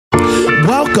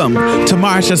Welcome to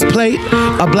Marsha's Plate,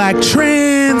 a Black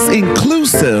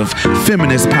trans-inclusive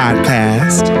feminist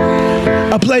podcast.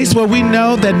 A place where we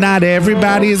know that not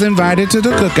everybody is invited to the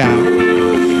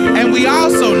cookout. And we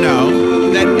also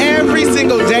know that every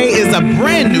single day is a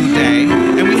brand new day,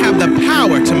 and we have the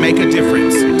power to make a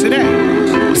difference today.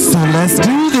 So let's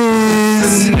do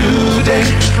this. A new day,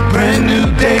 brand new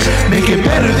day, make it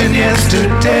better than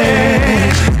yesterday.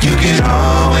 You can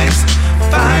always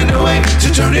find a way to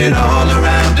turn it all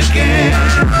around again.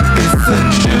 It's a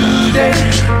new day,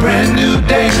 brand new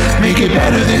day, make it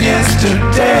better than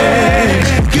yesterday.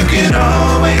 You can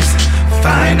always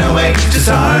find a way to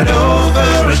start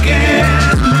over again.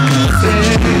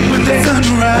 When the sun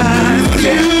rises,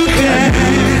 you can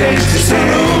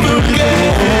start over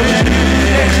again.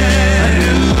 A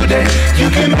new day, you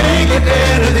can make it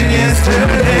better than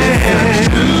yesterday.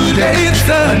 A new day, it's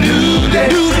a new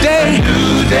day,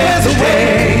 there's a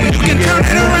way. You can turn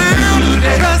it around,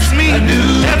 trust me,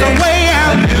 there's a way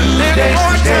out, there's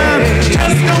more time.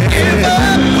 Just don't give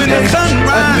up when the sun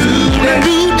rises. A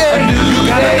new day, you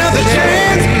got another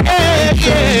chance.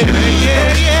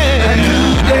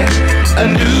 A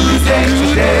new day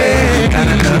today, got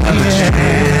another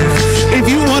chance. If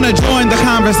you want to join the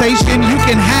conversation, you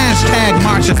can hashtag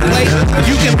Marsha's Plate.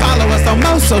 You can follow us on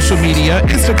most social media,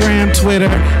 Instagram, Twitter,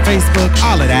 Facebook,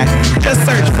 all of that. Just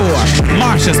search for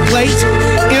Marsha's Plate,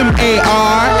 MARSHASPLATE.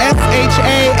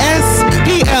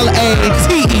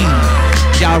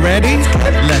 Y'all ready?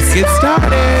 Let's get started.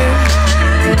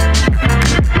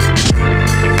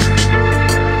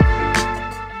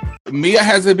 Mia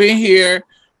hasn't been here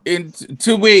in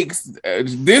 2 weeks.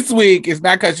 This week is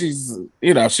not because she's,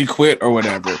 she quit or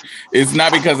whatever. It's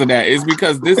not because of that. It's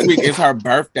because this week is her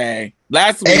birthday.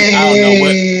 Last week,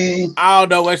 I don't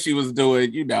know what she was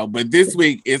doing, but this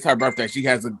week is her birthday. She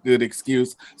has a good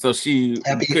excuse. So happy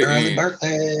early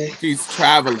birthday. She's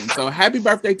traveling. So happy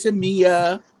birthday to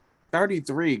Mia.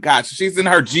 33. Gosh, she's in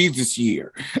her Jesus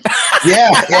year. Yeah,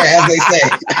 as they say.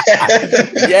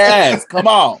 Yes, come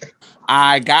on.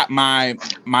 I got my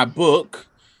book.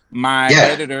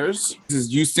 Editors,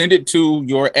 you send it to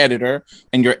your editor,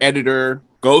 and your editor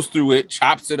goes through it,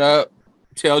 chops it up,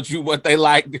 tells you what they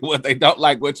like, what they don't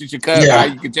like, what you should cut, how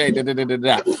you can change.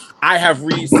 I have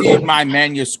received my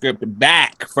manuscript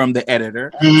back from the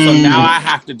editor, so now I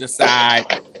have to decide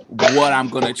what I'm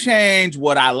going to change,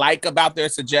 what I like about their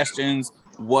suggestions,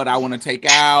 what I want to take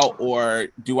out, or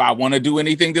do I want to do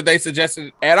anything that they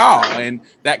suggested at all? And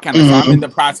that kind of, so I'm in the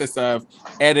process of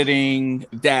editing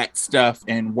that stuff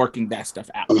and working that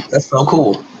stuff out. That's so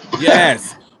cool.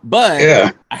 Yes.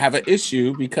 But I have an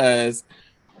issue because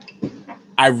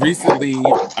I recently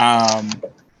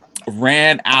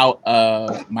ran out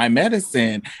of my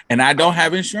medicine and I don't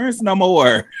have insurance no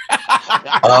more.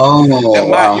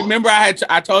 Wow. You remember I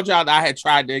told y'all that I had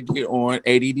tried to get on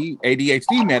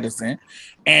ADHD medicine,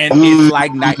 and it's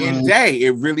like night and day.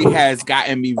 It really has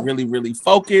gotten me really, really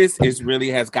focused. It really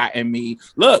has gotten me,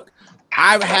 look,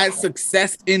 I've had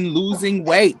success in losing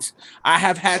weight. I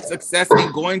have had success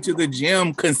in going to the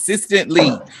gym consistently.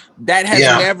 That has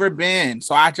never been.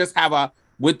 So I just have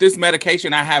with this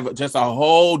medication, I have just a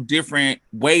whole different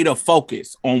way to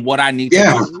focus on what I need to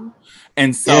do.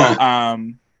 And so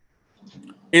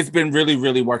it's been really,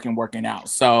 really working out.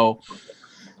 So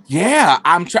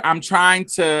I'm trying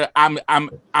to, I'm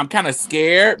kind of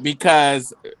scared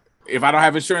because if I don't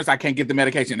have insurance, I can't get the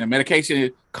medication. The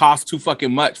medication costs too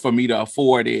fucking much for me to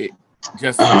afford it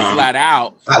just flat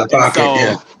out. Out of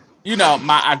pocket,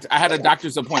 I had a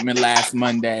doctor's appointment last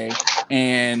Monday,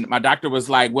 and my doctor was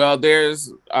like, well,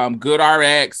 there's Good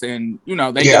RX, and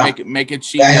they can make it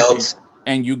cheap. That helps.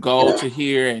 And you go to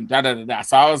here and da da da da.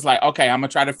 So I was like, okay, I'm gonna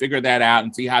try to figure that out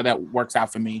and see how that works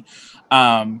out for me.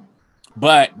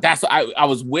 But that's I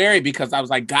was wary because I was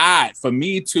like, God, for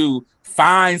me to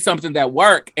find something that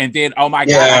work and then, oh my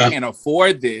God, I can't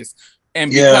afford this. And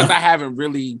because I haven't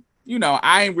really,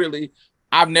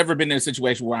 I've never been in a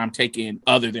situation where I'm taking,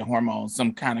 other than hormones,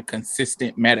 some kind of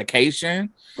consistent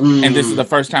medication. And this is the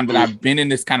first time that I've been in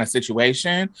this kind of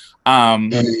situation.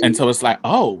 And so it's like,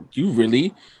 oh,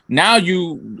 now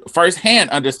you firsthand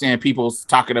understand people's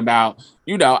talking about,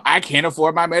 I can't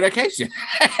afford my medication.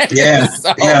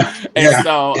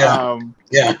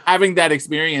 Having that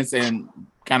experience and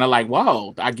kind of like,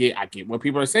 whoa, I get what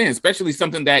people are saying, especially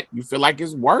something that you feel like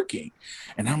is working.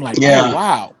 And I'm like, oh,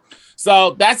 wow.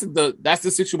 So that's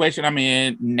the situation I'm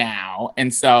in now.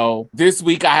 And so this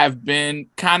week I have been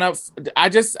kind of, I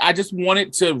just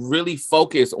wanted to really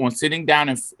focus on sitting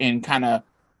down and kind of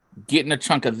getting a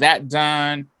chunk of that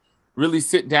done, really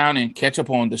sit down and catch up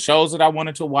on the shows that I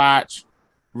wanted to watch,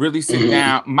 really sit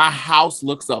down. My house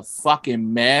looks a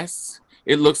fucking mess.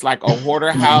 It looks like a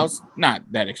hoarder house. Not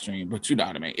that extreme, but you know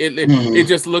what I mean. It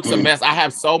just looks a mess. I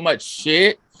have so much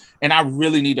shit, and I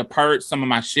really need to purge some of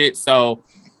my shit. So,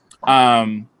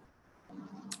 I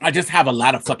just have a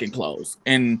lot of fucking clothes,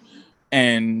 and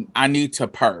I need to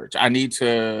purge. I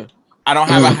don't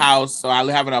have a house, so I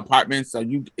have an apartment. So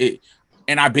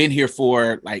and I've been here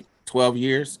for like 12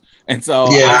 years. And so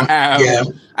I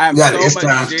have it's so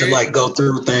time much to like go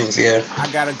through things. Yeah.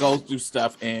 I gotta go through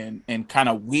stuff and kind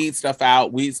of weed stuff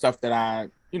that I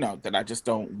just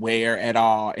don't wear at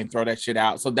all and throw that shit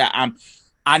out. So that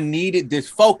I needed this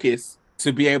focus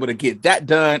to be able to get that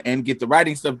done and get the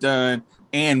writing stuff done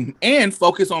and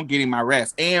focus on getting my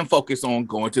rest and focus on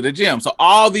going to the gym. So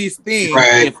all these things,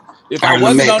 if I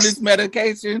wasn't on this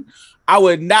medication, I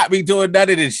would not be doing none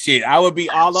of this shit. I would be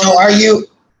all over.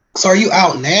 So are you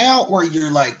out now, or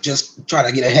you're like just trying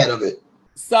to get ahead of it?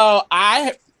 So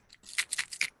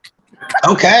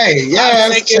okay, yeah,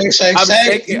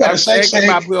 I'm shaking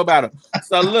my pill bottle.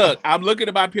 So look, I'm looking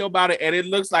at my pill bottle, and it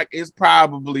looks like it's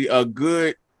probably a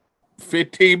good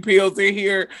 15 pills in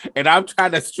here, and I'm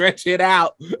trying to stretch it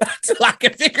out until I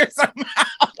can figure something out.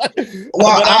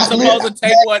 Well, I'm supposed to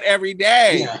take one every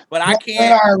day, but I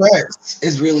can't. GoodRx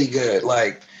is really good.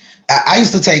 Like, I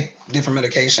used to take different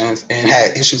medications and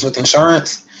had issues with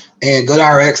insurance, and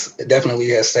GoodRx definitely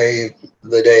has saved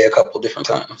the day a couple different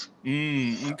times.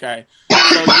 Okay.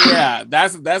 So yeah,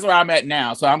 that's where I'm at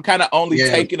now. So I'm kind of only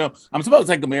taking them. I'm supposed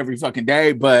to take them every fucking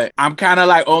day, but I'm kind of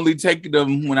like only taking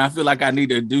them when I feel like I need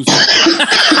to do something.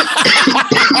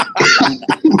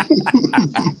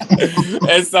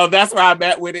 And so that's where I'm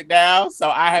at with it now. So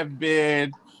I have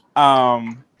been,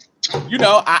 I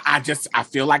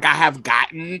feel like I have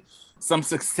gotten some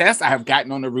success. I have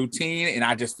gotten on the routine, and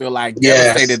I just feel like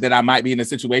devastated that I might be in a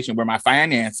situation where my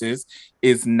finances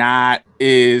is about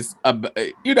to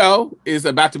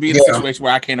be in a situation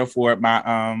where I can't afford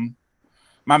my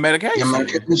my medication. Your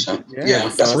medication. Yeah,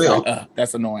 so that's real. Like,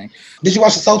 that's annoying. Did you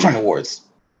watch the Soul Train Awards?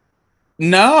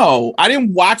 No, I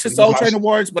didn't watch the Soul Train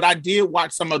Awards, but I did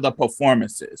watch some of the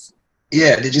performances.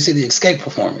 Yeah, did you see the Escape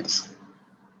performance?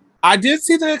 I did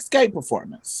see the Escape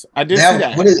performance. I did see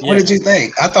that. What did you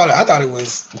think? I thought it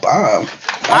was bomb.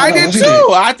 I did too.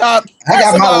 I thought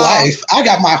I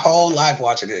got my whole life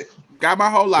watching it. Got my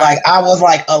whole life. Like I was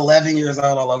like 11 years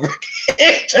old all over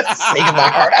again, just singing my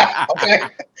heart out. Okay,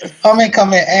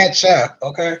 coming at you.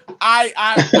 Okay.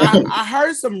 I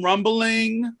heard some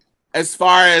rumbling as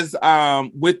far as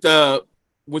with the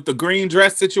green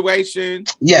dress situation.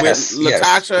 Yes, with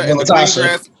Latasha and the green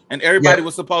dress. And everybody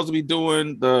was supposed to be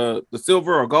doing the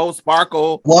silver or gold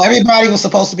sparkle. Well, everybody was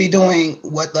supposed to be doing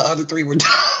what the other three were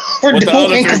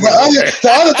doing because the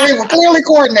other three were clearly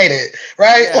coordinated,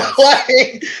 right? Yes.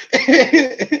 Like,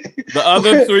 the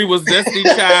other three was Destiny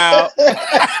Child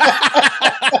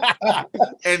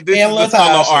and this is the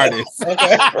solo artist.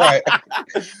 Okay, right.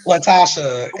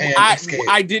 Latasha and Escape.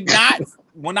 I did not,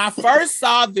 when I first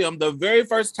saw them the very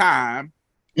first time,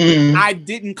 I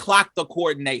didn't clock the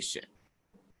coordination.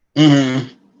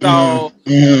 So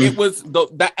it was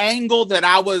the angle that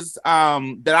I was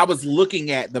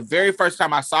looking at the very first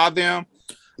time I saw them.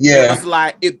 It was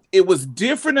like it was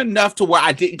different enough to where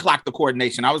I didn't clock the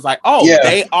coordination. I was like,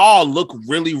 they all look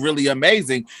really, really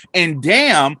amazing. And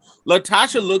damn,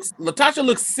 Latasha looks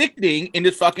sickening in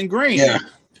this fucking green.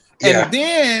 And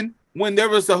then when there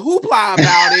was a hoopla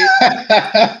about it,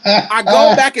 I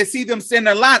go back and see them send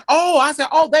their line. I said,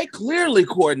 they clearly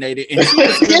coordinated, and she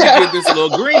was going to get this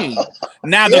little green.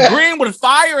 Now the green was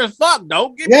fire as fuck.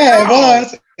 Don't get me wrong. It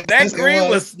was. That green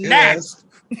was snatched.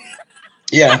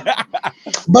 Yeah,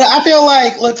 but I feel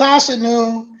like Latasha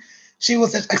knew she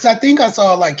was, because I think I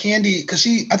saw like Candy, because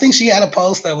I think she had a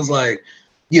post that was like,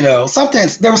 something.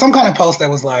 There was some kind of post that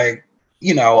was like,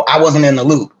 I wasn't in the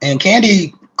loop, and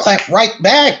Candy clapped right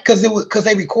back because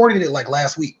they recorded it like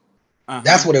last week.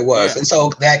 That's what it was. And so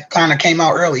that kind of came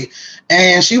out early,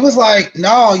 and she was like,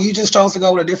 no, you just chose to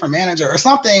go with a different manager or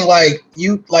something. Like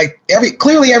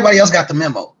clearly everybody else got the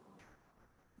memo,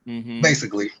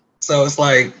 basically. So it's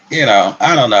like,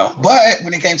 I don't know, but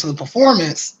when it came to the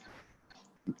performance,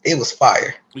 it was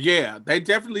fire. Yeah, they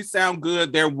definitely sound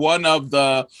good. They're one of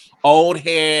the old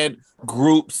head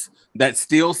groups that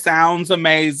still sounds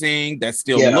amazing, that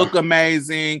still look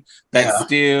amazing, that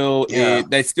still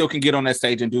they still can get on that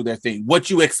stage and do their thing. What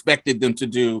you expected them to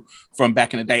do from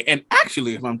back in the day. And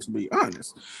actually, if I'm to be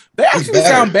honest, they actually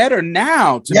sound better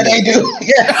now to me. They do.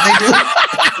 Yeah, they do.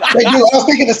 They do. I was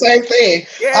thinking the same thing.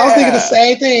 I was thinking the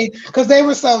same thing because they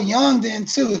were so young then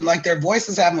too. Like their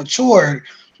voices have matured.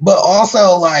 but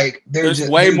also like there's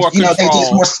just way more you know, control. they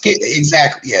just more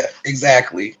exactly. Yeah,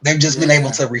 exactly. They've just been able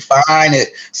to refine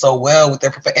it so well with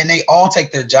their and they all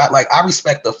take their job. Like I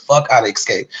respect the fuck out of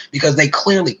Escape because they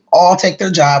clearly all take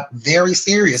their job very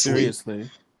seriously.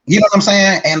 You know what I'm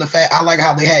saying? And the fact I like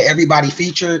how they had everybody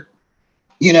featured,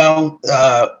 you know,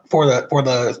 for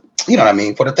the you know what I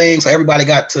mean, for the thing. So everybody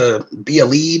got to be a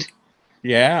lead.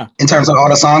 Yeah. In terms of all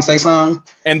the songs they sung.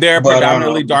 And they're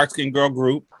predominantly dark-skinned girl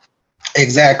group.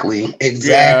 Exactly.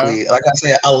 Yeah. Like I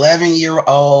said,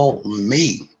 11-year-old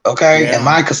me. Okay. Yeah. And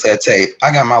my cassette tape.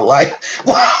 I got my life.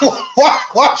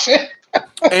 Watch it.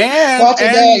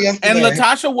 And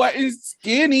Latasha wasn't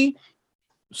skinny.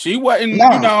 She wasn't,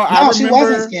 I remember she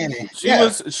wasn't skinny.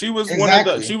 She was one of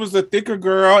the, she was a thicker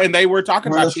girl, and they were talking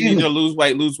about she needed to lose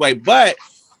weight. But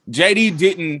JD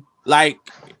didn't like,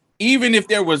 even if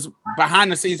there was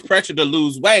behind the scenes pressure to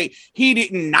lose weight, he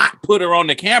did not put her on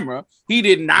the camera. He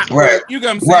did not. Right. You know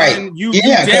what I'm saying?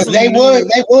 Because they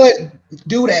would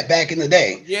do that back in the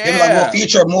day. Yeah. They were like, we'll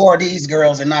feature more of these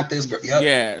girls and not this girl. Yep.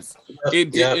 Yes.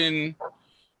 It didn't.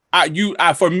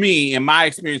 For me, in my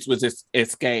experience with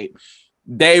Escape,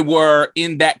 they were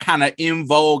in that kind of In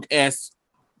Vogue-esque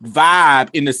vibe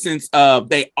in the sense of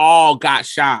they all got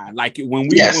shine. Like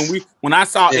when I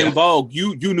saw In Vogue,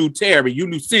 you knew Terry, you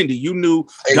knew Cindy, you knew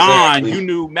Dawn, you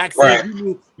knew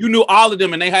Maxine, you knew all of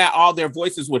them, and they had all their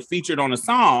voices were featured on a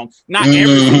song. Not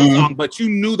every single song, but you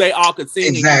knew they all could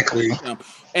sing. Exactly.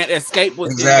 And Escape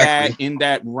was in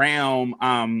that realm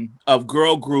of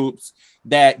girl groups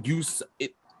that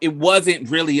it wasn't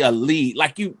really a lead.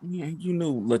 Like you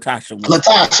knew Latasha was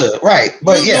Latasha, right?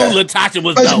 But you knew Latasha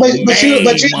was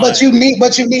but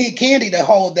you need Candy to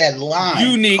hold that line.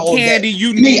 You need Candy.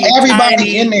 You need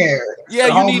everybody in there.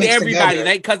 Yeah, you need everybody.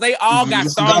 Because they all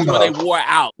got songs where they wore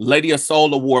out. Lady of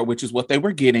Soul Award, which is what they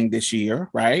were getting this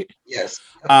year, right? Yes.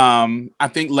 I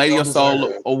think Lady of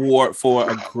Soul Award for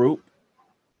a group.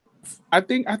 I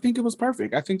think it was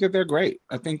perfect. I think that they're great.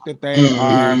 I think that they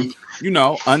are,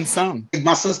 unsung.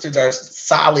 My sisters are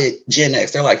solid Gen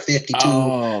X. They're like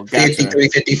 52, 53,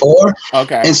 54.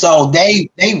 Okay. And so they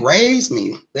raised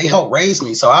me. They helped raise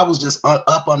me. So I was just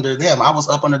up under them. I was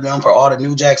up under them for all the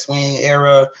New Jack Swing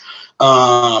era.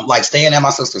 Like staying at my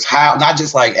sister's house, not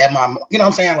just like at my, you know what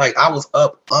I'm saying? Like I was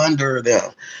up under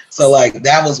them. So like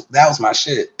that was my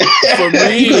shit. For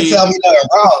me, you couldn't tell me nothing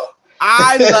wrong.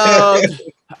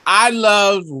 I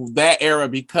loved that era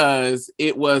because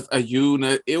it was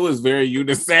it was very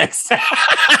unisex.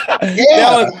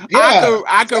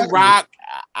 I could rock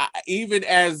even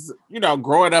as,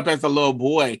 growing up as a little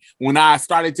boy, when I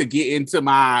started to get into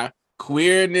my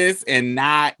queerness and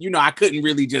not, I couldn't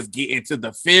really just get into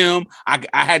the film. I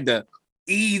had to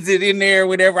ease it in there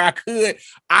whenever I could.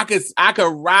 I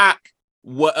could rock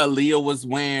what Aaliyah was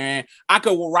wearing. I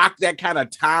could rock that kind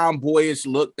of tomboyish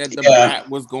look that the Brat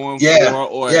was going for,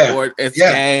 or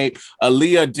Escape.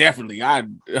 Aaliyah definitely. I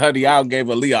gave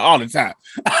Aaliyah all the time.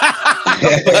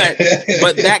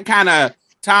 but that kind of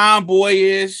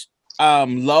tomboyish,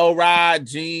 low ride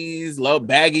jeans, low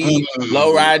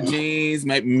ride jeans,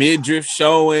 maybe midriff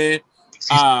showing,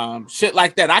 shit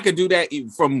like that. I could do that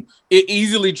it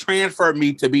easily transferred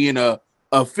me to being a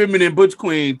feminine butch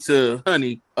queen to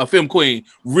a femme queen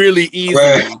really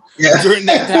easily during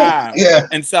that time.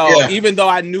 And so even though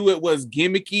I knew it was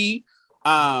gimmicky,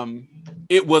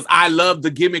 I loved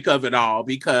the gimmick of it all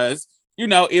because,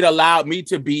 it allowed me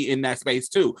to be in that space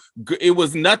too. It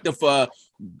was nothing for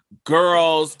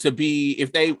girls to be,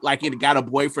 if they like it got a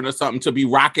boyfriend or something, to be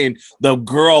rocking the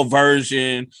girl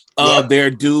version of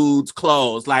their dude's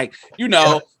clothes. Like,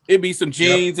 it'd be some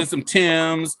jeans and some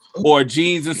Timbs, or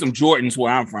jeans and some Jordans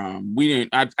where I'm from. We didn't.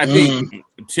 I think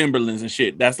Timberlands and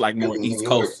shit. That's like more East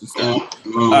Coast and stuff.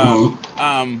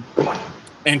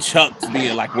 And Chucks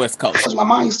being like West Coast. My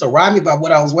mom used to ride me about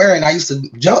what I was wearing. I used to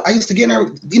joke. I used to get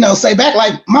her, say back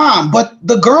like, "Mom, but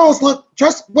the girls look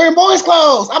dressed wearing boys'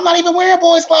 clothes. I'm not even wearing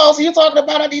boys' clothes. And you're talking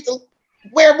about I need to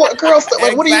wear girls' stuff.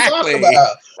 Like, what are you talking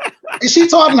about?" And she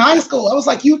taught in high school. I was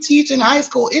like, "You teach in high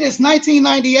school? It is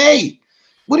 1998.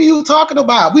 What are you talking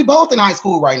about? We both in high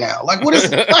school right now. Like, what is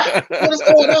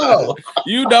going on?"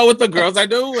 You know what the girls are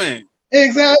doing.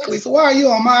 Exactly. So why are you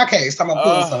on my case? I'm gonna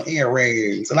put some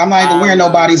earrings, and I'm not even wearing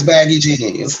nobody's baggy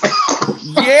jeans.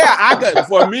 I could.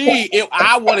 For me,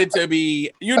 I wanted to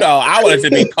be, I wanted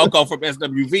to be Coco from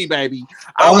SWV, baby.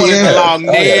 I wanted the long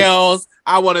nails.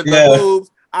 I wanted the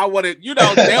boobs. I wanted,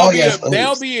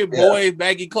 they'll be in boys'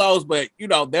 baggy clothes, but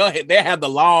they'll have the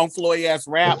long flowy ass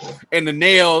wrap and the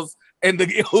nails and the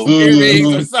hoop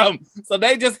earrings or something. So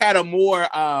they just had more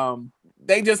of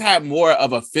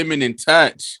a feminine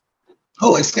touch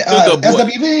Oh,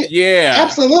 SWV? Yeah.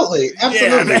 Absolutely.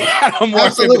 Yeah, they had a more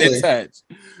feminine touch.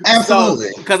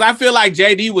 Absolutely. Because I feel like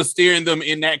JD was steering them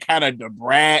in that kind of the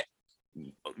brat,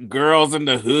 girls in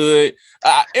the hood.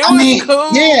 It was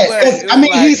cool. Yeah,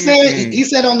 he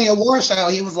said on the award show,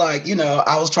 he was like,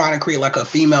 I was trying to create like a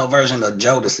female version of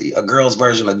Jodeci, a girl's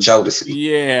version of Jodeci.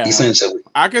 Yeah, essentially.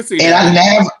 I can see and that. And I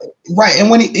never right, and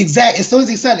when as soon as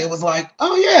he said it, it was like,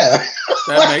 oh yeah,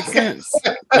 that makes sense.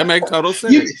 That makes total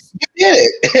sense. You did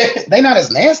it. They not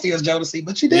as nasty as Jodeci,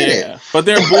 but you did it. But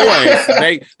they're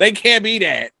boys. they can't be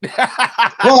that.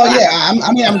 Well, yeah.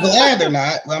 I'm glad they're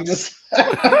not. I'm just.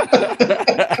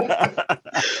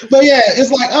 But yeah,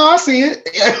 it's like, oh, I see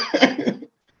it.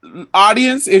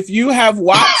 Audience, if you have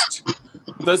watched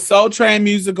the Soul Train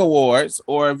Music Awards,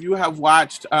 or if you have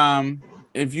watched,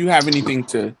 if you have anything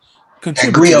to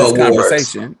contribute to this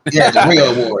conversation, yeah, the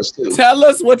Griot Awards too. Tell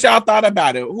us what y'all thought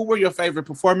about it. Who were your favorite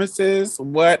performances?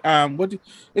 What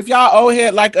if y'all old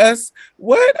head like us?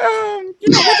 What what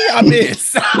do y'all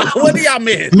miss? What do y'all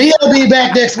miss? Mia will be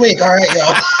back next week. All right,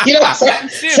 y'all.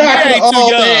 Sorry ain't too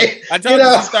young. I told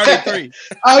you she's 33.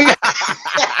 Oh yeah.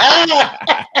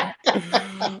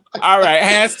 All right.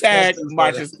 Hashtag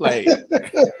Marsha's Plate.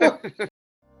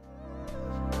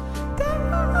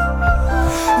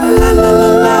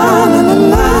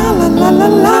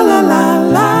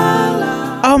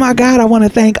 Oh my God, I want to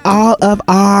thank all of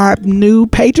our new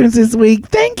patrons this week.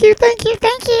 Thank you.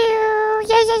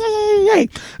 Yay.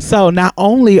 So not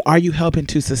only are you helping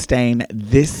to sustain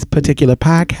this particular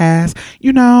podcast,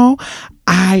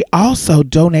 I also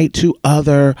donate to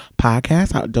other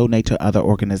podcasts. I donate to other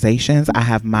organizations. I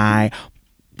have my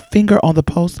finger on the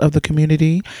pulse of the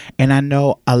community, and I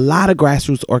know a lot of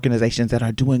grassroots organizations that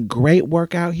are doing great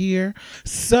work out here.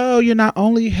 So you're not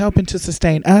only helping to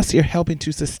sustain us, you're helping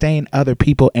to sustain other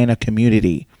people in a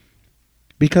community,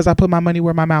 because I put my money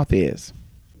where my mouth is.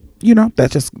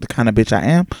 That's just the kind of bitch I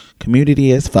am.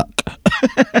 Community as fuck.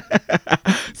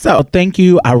 So thank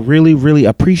you. I really, really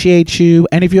appreciate you.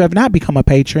 And if you have not become a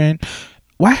patron,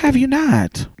 why have you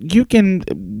not? You can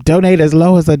donate as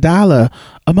low as $1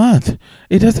 a month.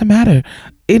 It doesn't matter.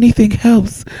 Anything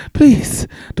helps. Please.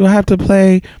 Do I have to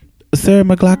play Sarah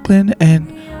McLachlan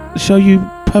and show you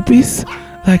puppies?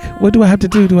 Like, what do I have to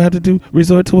do? Do I have to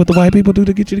resort to what the white people do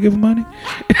to get you to give them money?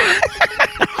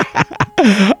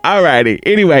 Alrighty.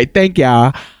 Anyway, thank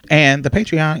y'all. And the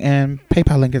Patreon and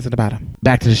PayPal link is at the bottom.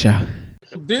 Back to the show.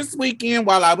 This weekend,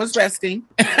 while I was resting,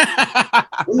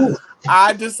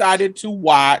 I decided to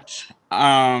watch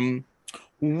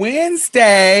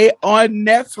Wednesday on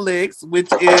Netflix,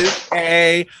 which is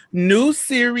a new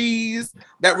series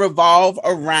that revolves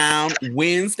around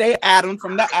Wednesday Addams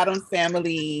from the Addams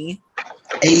Family.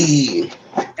 Hey.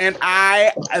 And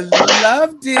I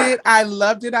loved it. I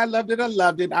loved it.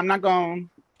 I'm not going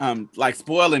to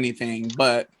spoil anything,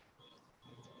 but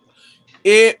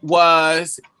it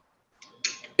was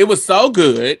so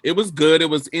good. It was good. It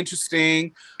was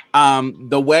interesting.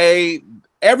 The way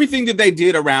everything that they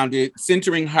did around it,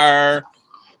 centering her,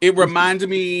 it reminded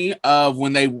me of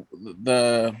when I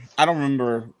don't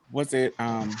remember, was it?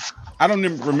 I don't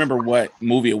remember what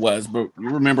movie it was, but you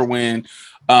remember when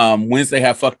Wednesday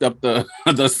had fucked up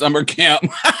the summer camp.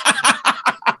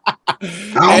 I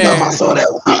don't know if I saw that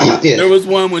one. Yeah. There was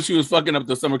one when she was fucking up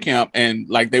the summer camp, and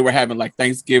they were having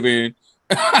Thanksgiving.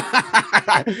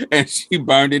 And she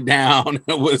burned it down.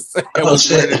 It was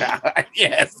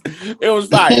yes, it was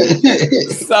fine.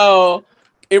 So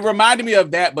it reminded me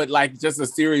of that, but just a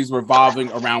series revolving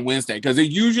around Wednesday, because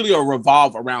it usually will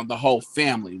revolve around the whole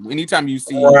family. Anytime you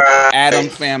see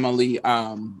Addams Family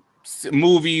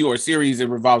movie or series, it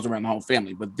revolves around the whole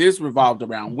family. But this revolved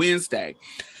around Wednesday,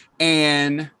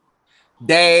 and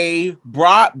they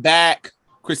brought back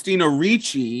Christina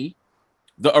Ricci.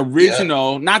 The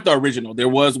original, not the original. There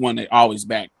was one that always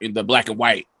back in the black and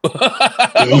white.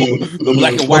 The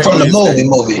black and white from the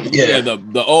movie. Yeah,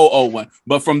 the old one.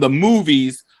 But from the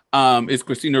movies, it's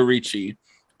Christina Ricci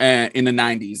in the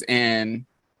 90s. And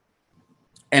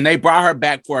they brought her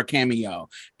back for a cameo.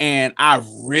 And I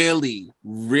really,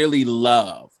 really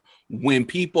love when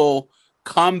people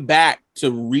come back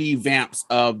to revamps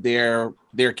of their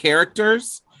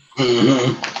characters.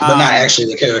 Mm-hmm. But not actually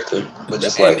the character, but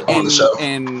just on the show.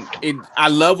 And I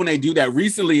love when they do that.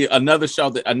 Recently, another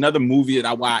movie that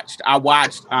I watched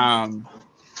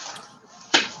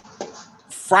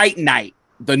Fright Night,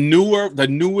 the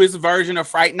newest version of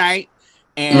Fright Night.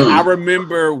 And I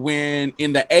remember when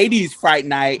in the 80s Fright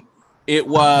Night, it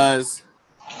was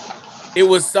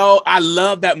so, I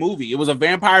love that movie. It was a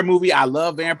vampire movie. I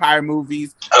love vampire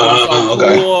movies. It was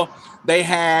so cool. They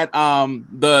had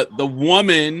the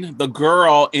woman, the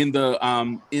girl in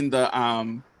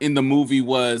the movie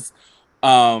was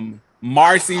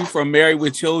Marcy from Married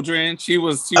with Children. She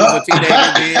was a teenager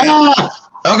then.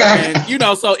 Okay.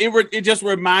 And so it just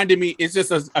reminded me, it's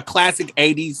just a classic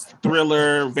 80s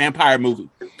thriller vampire movie.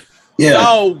 Yeah.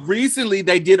 So recently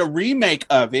they did a remake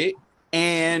of it,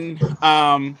 and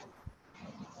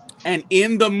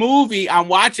in the movie I'm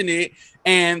watching it,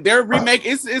 and their remake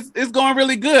is going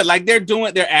really good. Like they're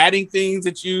adding things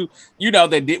that they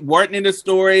weren't in the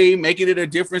story, making it a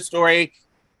different story,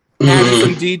 adding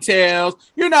some details.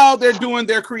 They're doing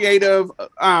their creative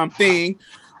thing,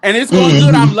 and it's going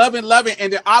good. I'm loving.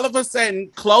 And then all of a sudden,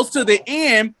 close to the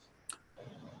end,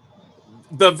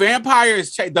 the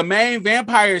main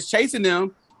vampire is chasing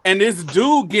them, and this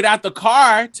dude get out the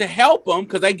car to help them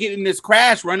because they get in this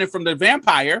crash running from the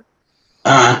vampire.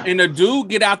 And the dude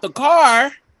get out the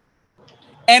car,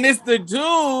 and it's the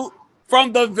dude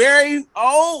from the very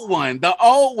old one. The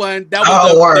old one that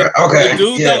was the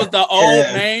dude that was the old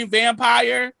main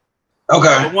vampire.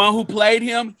 Okay. The one who played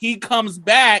him, he comes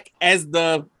back as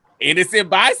the innocent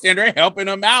bystander helping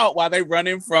him out while they're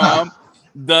running from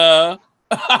the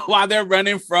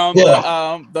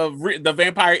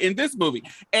vampire in this movie.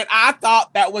 And I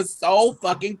thought that was so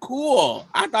fucking cool.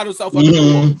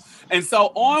 Cool. And so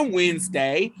on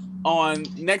Wednesday, on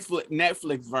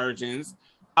Netflix versions,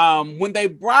 when they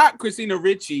brought Christina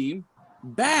Ricci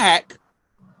back,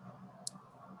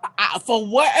 for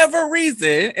whatever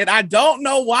reason, and I don't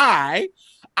know why,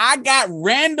 I got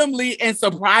randomly and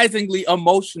surprisingly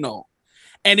emotional.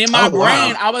 And in my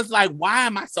brain, I was like, why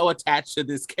am I so attached to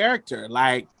this character?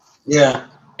 Like,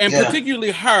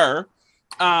 particularly her.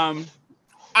 I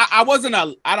wasn't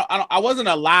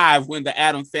alive when the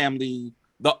Addams Family,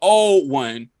 the old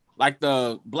one, like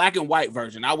the black and white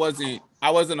version. I wasn't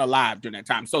alive during that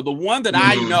time. So the one that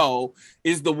I know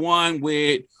is the one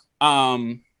with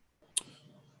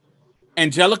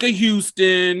Angelica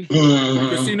Houston,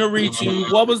 Christina Ricci.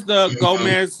 What was the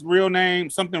Gomez real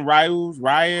name? Something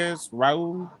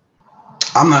Raul?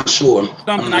 I'm not sure.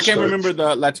 Something I can't remember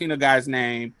the Latina guy's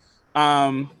name.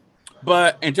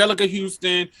 But Angelica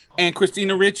Houston and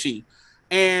Christina Ricci.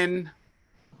 And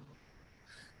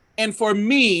for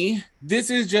me,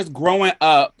 this is just growing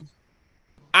up.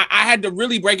 I had to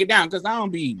really break it down because I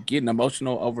don't be getting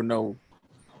emotional over no.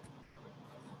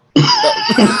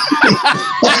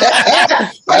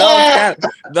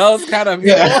 those kind of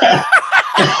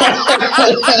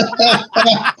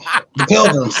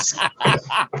Pilgrims.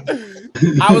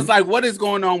 I was like, what is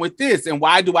going on with this? And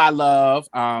why do I love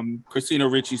Christina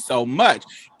Ricci so much?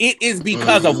 It is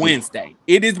because of Wednesday.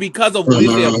 It is because of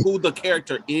Wednesday of who the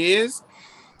character is.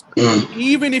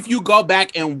 Even if you go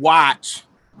back and watch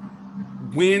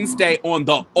Wednesday on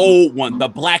the old one, the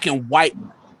black and white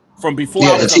one from before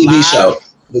I was alive,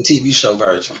 the TV show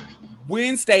version.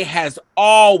 Wednesday has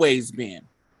always been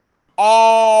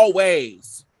a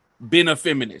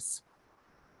feminist.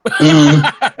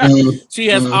 She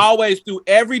has always, through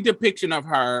every depiction of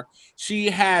her, she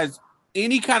has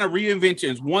any kind of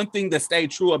reinventions. One thing that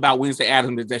stayed true about Wednesday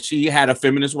Addams is that she had a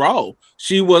feminist role.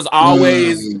 She was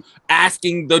always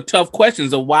asking the tough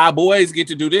questions of why boys get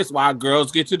to do this, why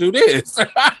girls get to do this. She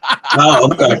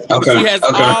has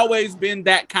always been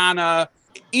that kind of,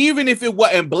 even if it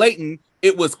wasn't blatant,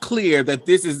 it was clear that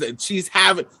this is she's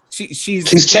challenging. She's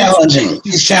challenging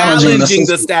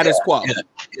the status quo.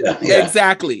 Yeah.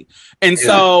 Exactly. And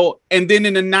so, and then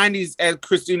in the 90s, as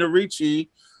Christina Ricci,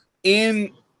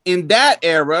 in that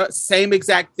era, same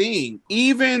exact thing.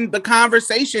 Even the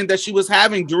conversation that she was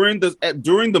having during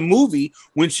the movie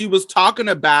when she was talking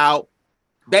about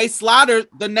they slaughtered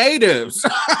the natives.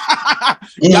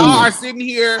 Y'all are sitting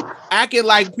here acting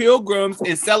like pilgrims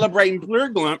and celebrating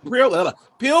pilgrims,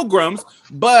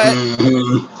 but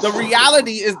the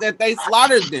reality is that they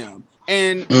slaughtered them.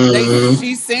 And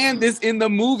she's saying this in the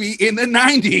movie in the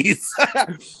 90s.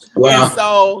 Wow. And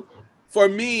so for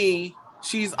me,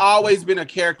 she's always been a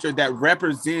character that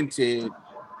represented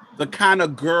the kind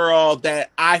of girl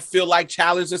that I feel like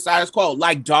challenged the status quo,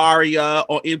 like Daria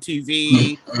or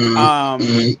MTV.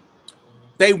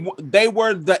 They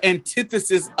were the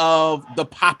antithesis of the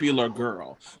popular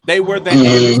girl. They were you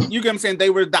get what I'm saying?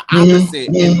 They were the opposite,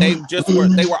 and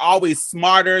they were always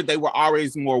smarter. They were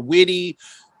always more witty,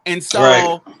 and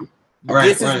so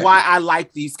this is why I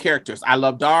like these characters. I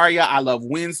love Daria. I love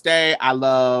Wednesday. I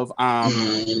love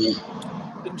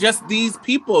just these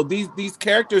people, these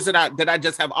characters that I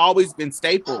just have always been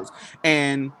staples.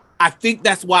 And I think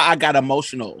that's why I got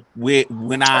emotional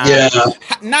when I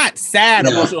not sad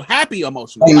emotional, happy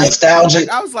emotional, like nostalgic.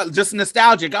 I was like just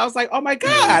nostalgic. I was like, oh my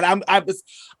God,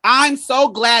 I'm so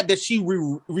glad that she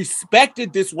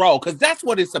respected this role, because that's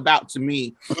what it's about to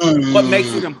me. What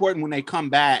makes it important when they come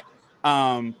back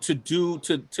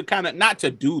to kind of not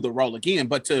to do the role again,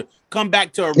 but to come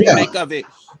back to a remake of it.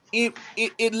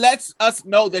 It lets us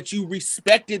know that you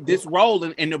respected this role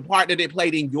and the part that it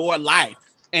played in your life.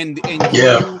 And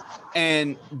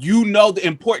you know the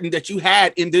importance that you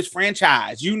had in this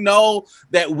franchise. You know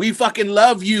that we fucking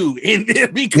love you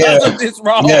because of this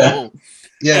role.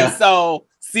 And so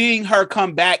seeing her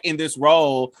come back in this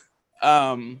role,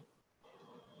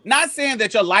 not saying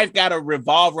that your life got to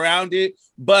revolve around it,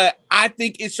 but I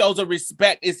think it shows a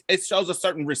respect. It shows a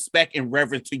certain respect and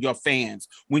reverence to your fans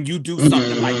when you do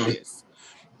something like this.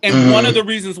 And one of the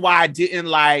reasons why I didn't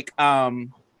like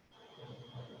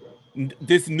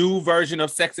this new version of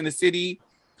Sex and the City,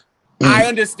 I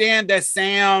understand that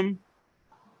Sam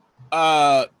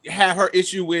had her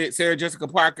issue with Sarah Jessica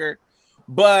Parker,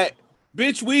 but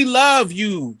bitch, we love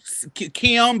you,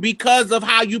 Kim, because of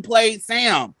how you played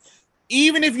Sam.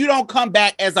 Even if you don't come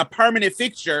back as a permanent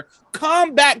fixture,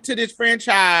 come back to this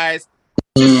franchise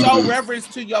to show reverence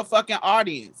to your fucking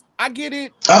audience. I get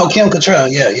it. Oh, Kim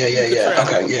Cattrall. Yeah.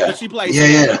 Okay, yeah. She plays.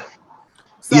 Yeah.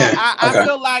 So I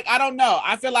feel like, I don't know.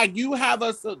 I feel like you have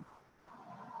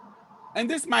and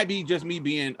this might be just me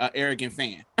being an arrogant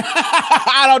fan.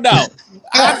 I don't know.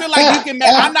 I feel like you can.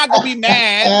 I'm not gonna be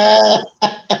mad.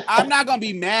 I'm not gonna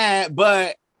be mad,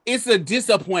 but it's a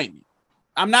disappointment.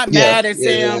 I'm not mad at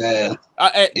Sam,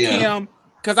 at Kim,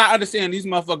 because I understand these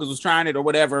motherfuckers was trying it or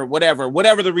whatever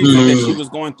the reason that she was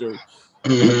going through.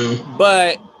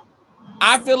 But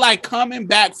I feel like coming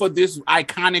back for this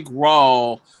iconic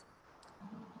role,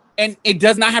 and it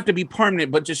does not have to be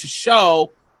permanent, but just to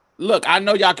show, look, I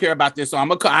know y'all care about this, so I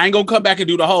ain't gonna come back and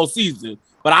do the whole season,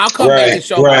 but I'll come back and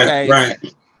show my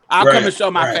face. I'll come and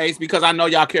show my face because I know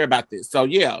y'all care about this. So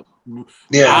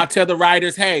I'll tell the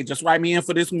writers, hey, just write me in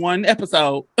for this one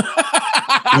episode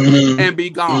and be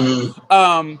gone.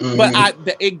 But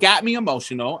it got me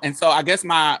emotional. And so I guess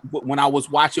when I was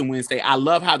watching Wednesday, I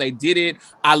love how they did it.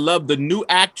 I love the new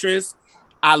actress.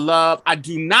 I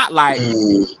do not like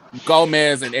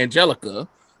Gomez and Angelica,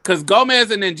 because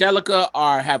Gomez and Angelica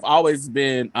have always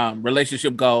been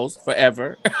relationship goals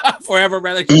forever,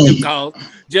 relationship goals.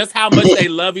 Just how much they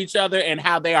love each other and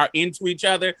how they are into each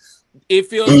other. It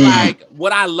feels like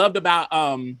what I loved about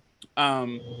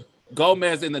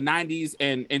Gomez in the 90s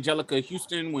and Angelica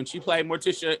Houston when she played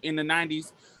Morticia in the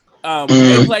 90s.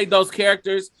 They played those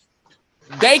characters.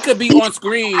 They could be on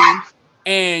screen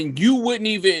and you wouldn't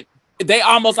even. They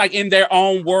almost like in their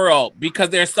own world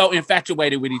because they're so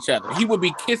infatuated with each other. He would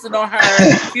be kissing on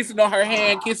her, kissing on her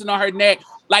hand, kissing on her neck.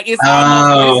 Like it's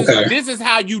almost this is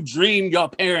how you dream your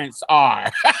parents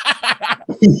are.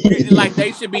 Like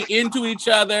they should be into each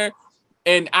other.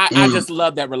 And I just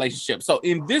love that relationship. So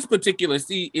in this particular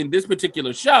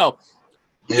show,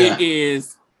 it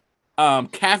is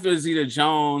Catherine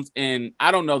Zeta-Jones and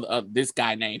I don't know this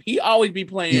guy name. He always be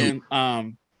playing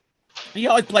he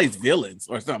always plays villains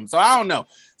or something. So I don't know.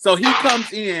 So he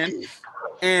comes in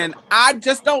and I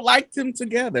just don't like them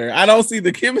together. I don't see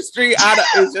the chemistry.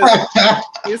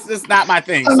 It's just not my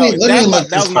thing.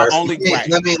 That was my only gripe.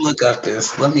 Let me look up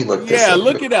this. Look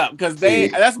it up because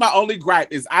that's my only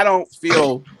gripe is I don't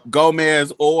feel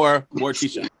Gomez or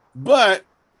Morticia. But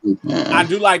I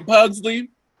do like Pugsley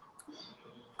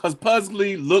because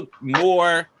Pugsley looked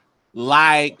more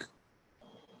like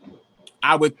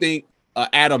I would think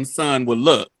Adam's son would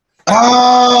look.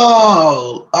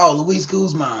 Luis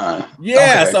Guzman.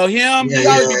 Yeah, okay. So him, he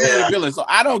always be playing the villain. So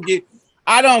I don't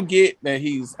get that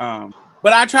he's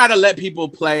but I try to let people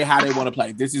play how they want to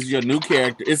play. This is your new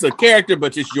character. It's a character,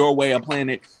 but it's your way of playing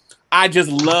it. I just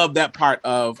love that part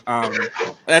of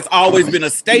that's always been a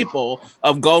staple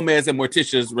of Gomez and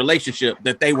Morticia's relationship,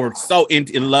 that they were so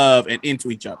in love and into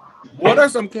each other. What are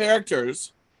some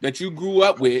characters that you grew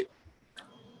up with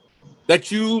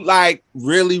that you like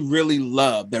really, really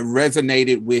love, that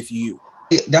resonated with you?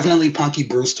 Definitely Punky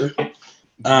Brewster.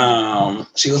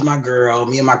 She was my girl.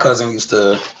 Me and my cousin used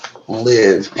to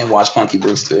live and watch Punky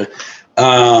Brewster.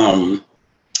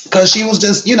 Because she was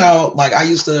just, like I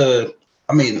used to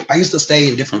stay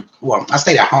in different, I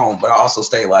stayed at home, but I also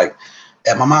stayed like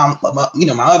at my mom,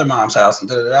 my other mom's house and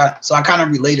So I kind of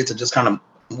related to just kind of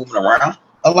moving around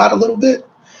a little bit,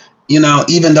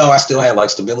 even though I still had like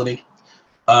stability.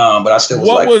 But I still was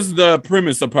What was the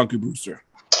premise of Punky Brewster?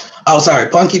 Oh, sorry.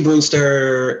 Punky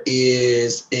Brewster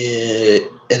is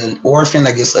an orphan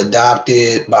that gets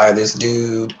adopted by this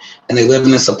dude, and they live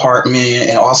in this apartment.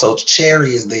 And also,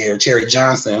 Cherry is there. Cherry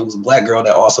Johnson, who's a black girl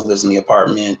that also lives in the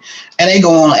apartment, and they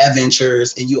go on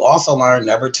adventures. And you also learn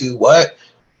never to what?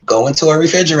 Go into a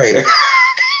refrigerator.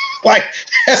 Like,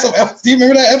 do you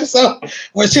remember that episode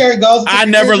where Cherry goes? I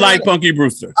never liked Punky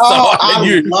Brewster. So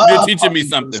you're teaching me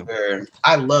something. Brewster.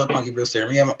 I love Punky Brewster.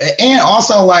 And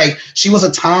also, like, she was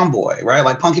a tomboy, right?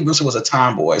 Like, Punky Brewster was a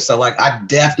tomboy. So, like, I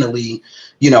definitely,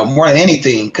 more than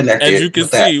anything, connected. As you can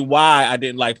see why I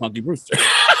didn't like Punky Brewster.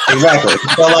 Exactly.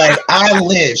 So, like, I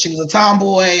lived. She was a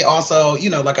tomboy. Also,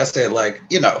 like I said,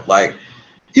 whatever.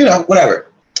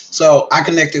 So, I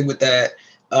connected with that.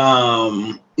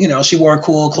 She wore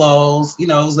cool clothes, it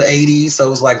was the 80s. So it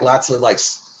was like lots of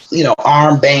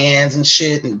armbands and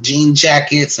shit and jean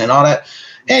jackets and all that.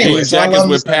 Anyway,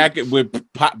 jackets with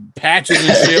patches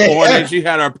and shit on it. She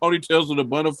had her ponytails with a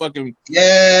bunch of fucking.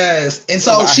 Yes. And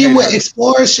so she would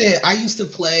explore shit. I used to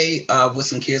play with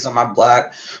some kids on my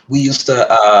block. We used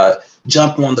to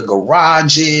jump on the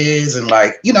garages and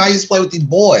I used to play with these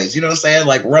boys, you know what I'm saying?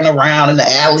 Like run around in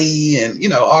the alley and,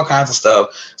 all kinds of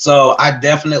stuff. So I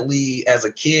definitely, as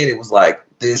a kid, it was like,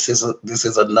 this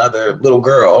is another little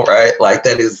girl, right? Like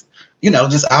that is,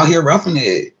 just out here roughing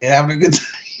it and having a good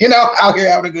time, out here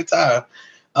having a good time.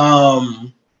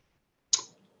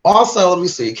 Also, let me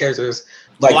see, characters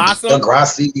like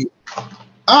Degrassi.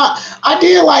 I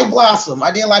did like Blossom.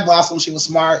 She was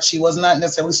smart. She was not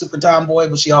necessarily super tomboy,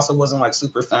 but she also wasn't like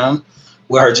super femme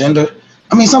with her gender.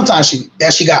 I mean, sometimes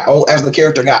as the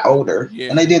character got older,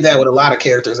 and they did that with a lot of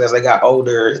characters as they got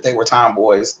older. If they were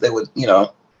tomboys, they would,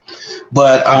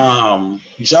 But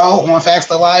Joe on Facts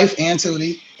of Life and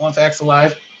Tootie on Facts of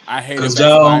Life. I hated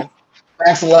Joe.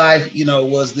 Facts of Life,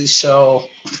 was this show.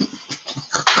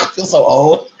 I feel so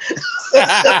old.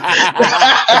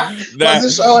 Was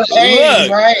this show in the 80s,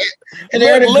 right? And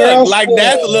look, like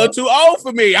that's a little too old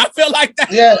for me. I feel like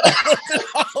that. Yeah.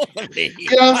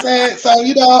 You know what I'm saying? So,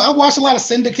 I watched a lot of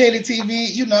syndicated TV,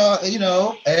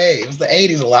 hey, it was the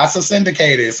 80s, lots of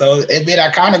syndicated. So it meant I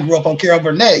kind of grew up on Carol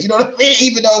Burnett, you know what I mean?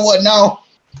 Even though it wasn't known.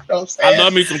 You know what I'm saying? I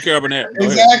love me some Carol Burnett.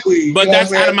 Exactly. But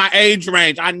that's out of my age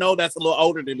range. I know that's a little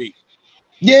older than me.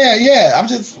 Yeah. I'm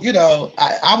just,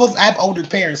 I have older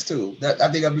parents too. I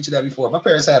think I mentioned that before. My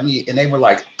parents had me and they were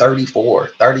like 34,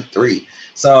 33.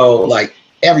 So like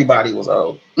everybody was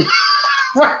old.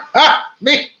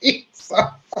 Me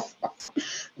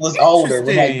was older.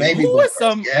 Was like baby. Who was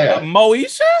some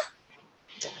Moesha?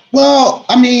 Well,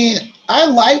 I mean, I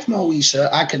liked Moesha.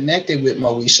 I connected with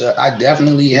Moesha. I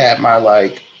definitely had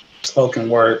my spoken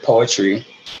word poetry,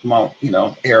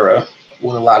 era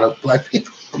with a lot of black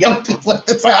people. Young people at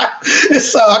the time,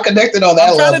 so I connected on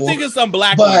that level. I'm trying to think of some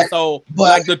black ones. So,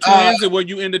 like the twins, were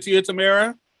you into Tia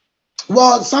Tamera?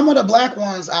 Well, some of the black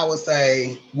ones I would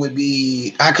say would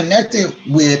be I connected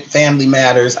with Family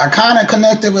Matters. I kind of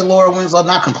connected with Laura Winslow,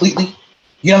 not completely.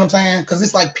 You know what I'm saying? Because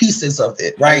it's like pieces of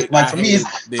it, right? Like for me,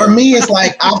 it's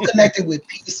like I've connected with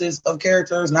pieces of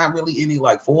characters, not really any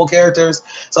like full characters.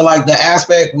 So like the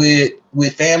aspect with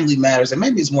Family Matters, and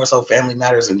maybe it's more so Family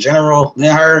Matters in general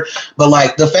than her, but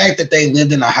like the fact that they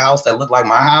lived in a house that looked like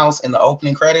my house in the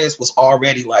opening credits was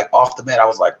already like off the bat. I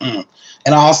was like, And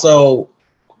also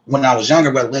when I was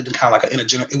younger, we lived in kind of like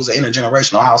it was an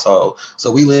intergenerational household.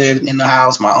 So we lived in the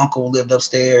house. My uncle lived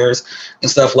upstairs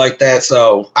and stuff like that.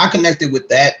 So I connected with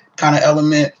that kind of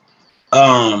element.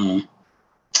 And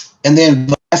then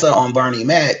Vanessa on Bernie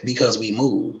Mac because we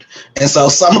moved. And so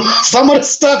some of the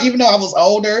stuff, even though I was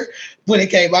older when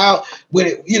it came out,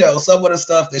 some of the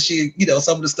stuff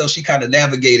that she kind of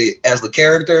navigated as the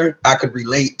character, I could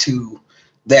relate to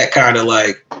that kind of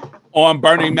like. On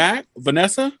Bernie Mac,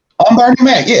 Vanessa? On Bernie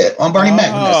Mac, yeah. On Bernie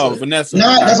Mac. Oh, Vanessa.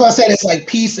 That's why I said it's like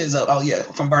pieces of,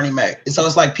 from Bernie Mac. So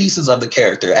it's like pieces of the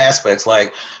character aspects,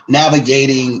 like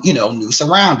navigating, new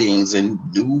surroundings and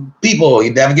new people.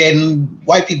 You're navigating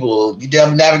white people.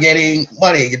 You're navigating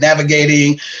money. You're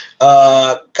navigating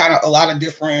kind of a lot of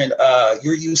different,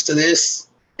 you're used to this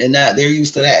and that they're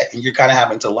used to that. And you're kind of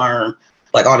having to learn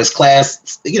like all this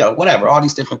class, whatever, all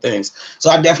these different things.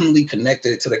 So I definitely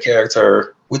connected to the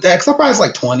character with that. Because I'm probably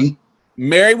like 20.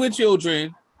 Married with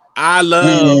Children. I love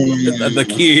the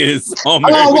kids.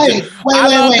 Wait.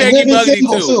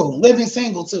 Living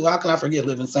Single too. How can I forget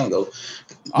Living Single?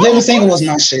 Living Single was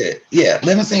my shit. Yeah,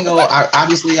 Living Single.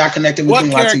 I connected with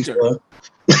Queen Latifah.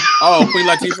 Queen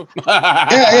Latifah.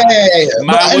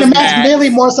 Yeah. And Max, really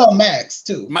more so Max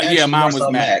too. Mine was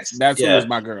Max. That's who was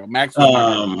my girl. Max was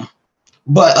my girl.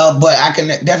 But I can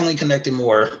definitely connected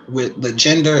more with the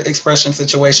gender expression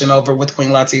situation over with Queen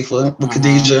Latifah, with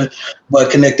Khadijah, but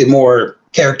connected more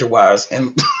character wise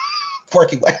and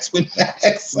quirky wise with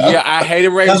Max. So. Yeah, I hated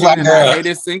Regina and I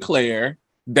hated Sinclair.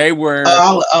 They were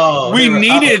we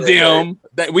needed them.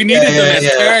 We needed them as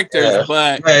characters,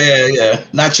 but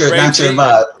not your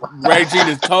vibe.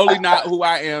 Regina is totally not who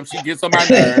I am. She gets on my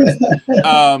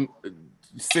nerves.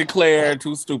 Sinclair,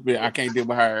 too stupid. I can't deal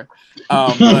with her.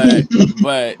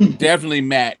 But definitely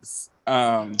Max.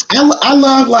 I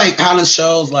love like how the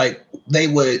shows like they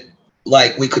would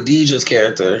like with Khadijah's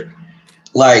character,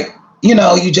 like you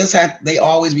just they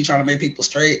always be trying to make people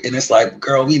straight, and it's like,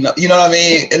 girl, we know, you know what I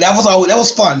mean? And that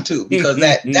was fun too, because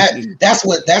that's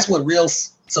what real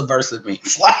subversive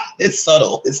means. Like, it's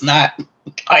subtle. It's not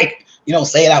like you don't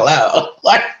say it out loud.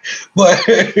 Like, but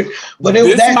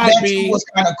that was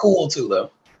kind of cool too, though.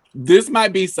 This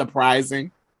might be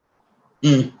surprising,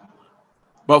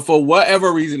 but for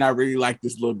whatever reason, I really like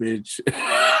this little bitch.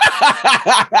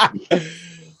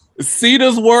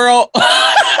 Cedar's World.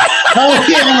 Oh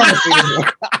yeah, I remember Cedar's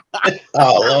World.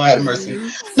 Oh Lord have mercy.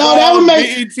 No, that would make.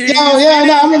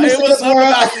 I remember Cedar's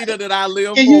World. Cedar that I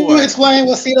live Can you explain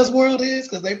what Cedar's World is?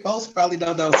 Because they both probably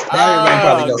don't know. Everybody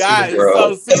probably knows Cedar's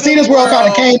World. So Cedar's World kind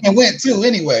of came and went too,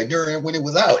 anyway, during when it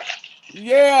was out.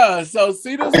 Yeah, so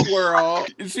Cedar's World,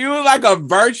 she was like a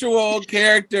virtual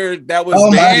character that was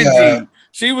Banji.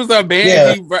 She was a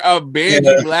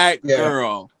Banji black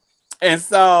girl, and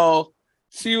so.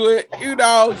 She would,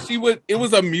 it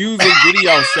was a music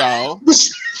video show.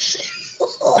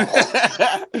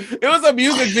 It was a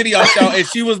music video show, and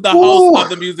she was the host of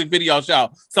the music video show.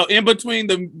 So in between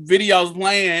the videos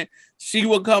playing, she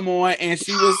would come on and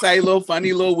she would say little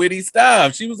funny, little witty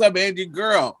stuff. She was a Banji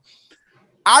girl.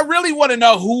 I really want to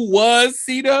know who was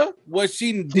Cedar. Was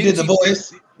she? Who did the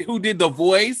voice? Who did the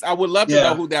voice? I would love to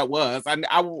know who that was.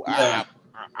 I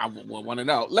want to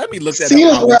know. Let me look at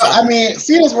Cedar's World. I mean,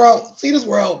 Cedar's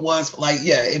World was like,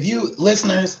 if you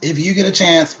listeners, if you get a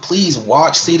chance, please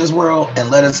watch Cedar's World and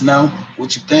let us know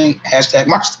what you think. Hashtag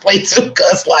Marshall's Play too,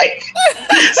 because like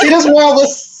Cedar's World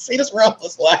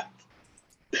was like,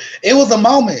 it was a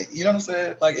moment. You know what I'm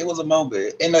saying? Like, it was a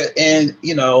moment, and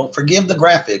forgive the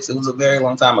graphics. It was a very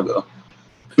long time ago.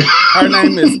 Her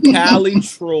name is Callie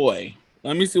Troy.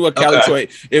 Let me see what Callie Troy.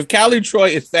 If Callie Troy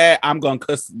is fat, I'm gonna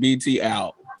cuss BT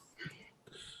out.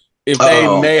 If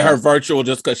they made her virtual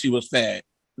just because she was fat,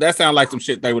 that sounds like some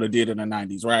shit they would have did in the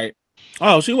 90s, right?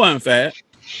 Oh, she wasn't fat.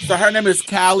 So her name is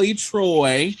Callie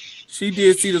Troy. She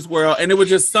did Cedar's World, and it was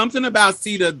just something about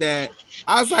Cedar that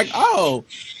I was like, oh,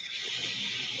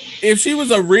 if she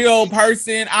was a real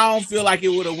person, I don't feel like it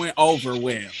would have went over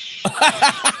well.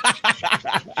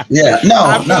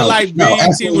 I feel like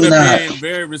BET would have been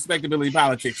very respectability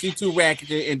politics. She too ratchet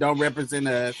and don't represent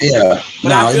us. Yeah,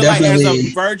 but I feel like as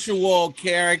a virtual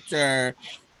character,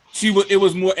 it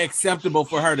was more acceptable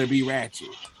for her to be ratchet.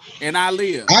 And I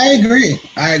agree.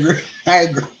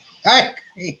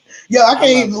 Yo, I can't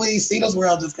even believe Cedar's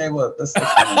World just came up. That's so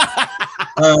funny.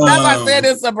 That's why I said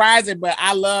it's surprising, but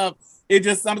I love it.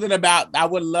 Just something about I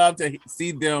would love to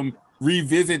see them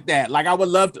revisit that. Like, I would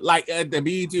love to, like, at the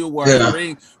BET Award,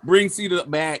 bring Cedar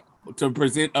back to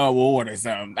present an award or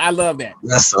something. I love that.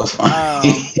 That's so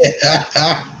funny.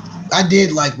 I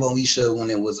did like Moesha when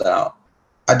it was out.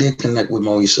 I did connect with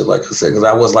Moesha, like I said, because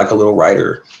I was like a little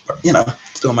writer,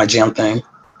 still my jam thing.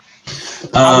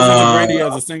 I was into Brandy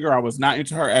as a singer. I was not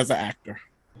into her as an actor.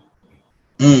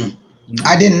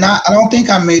 I did not. I don't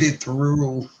think I made it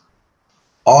through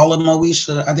all of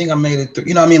Moesha. I think I made it through,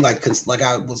 you know what I mean? Like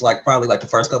I was like probably like the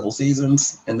first couple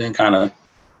seasons and then kind of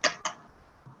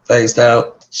phased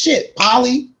out. Shit,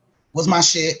 Polly was my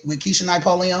shit with Keisha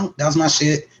Napoleon. That was my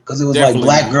shit because it was definitely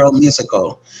like black girl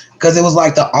musical. Because it was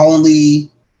like the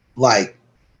only, like,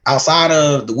 outside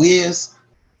of The Wiz,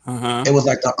 it was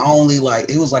like the only, like,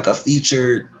 it was like a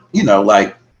featured,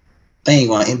 like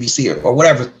thing on NBC or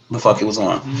whatever the fuck it was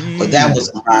on. But that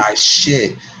was my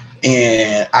shit.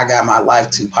 And I got my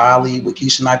life to Polly with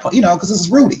Keisha Napoleon, because this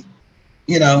is Rudy,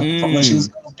 from when she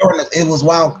was it was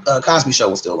while Cosby Show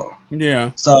was still on.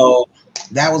 Yeah. So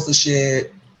that was the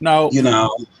shit. No.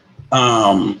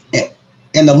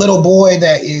 And the little boy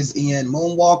that is in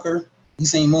Moonwalker, you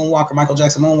seen Moonwalker, Michael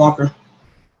Jackson Moonwalker?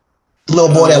 The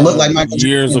little boy that looked like Michael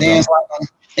years Jackson. Ago.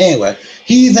 Anyway,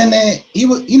 he's in there. He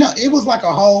was, it was like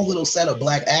a whole little set of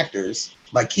black actors,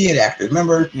 like kid actors.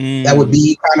 Remember that would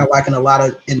be kind of like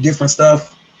in different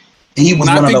stuff. And he was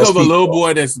when one I think of those of a people. little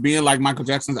boy that's being like Michael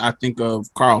Jackson, I think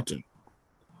of Carlton.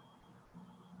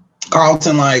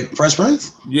 Carlton, like Fresh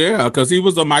Prince? Yeah, because he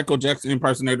was a Michael Jackson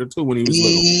impersonator too when he was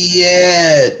little.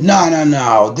 Yeah,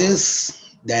 no.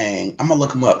 This Dang, I'm gonna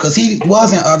look him up because he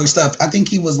was in other stuff. I think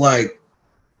he was like,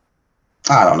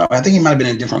 I don't know. I think he might have been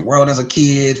in a different world as a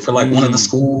kid for like one of the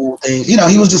school things. You know,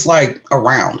 he was just like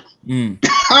around. I don't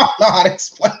know how to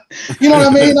explain. You know what I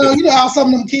mean? You know how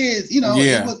some of them kids, you know,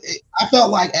 I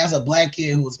felt like as a black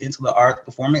kid who was into the art,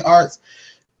 performing arts,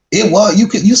 it was you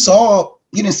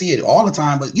didn't see it all the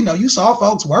time, but you know, you saw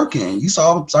folks working. You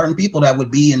saw certain people that would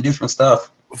be in different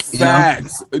stuff.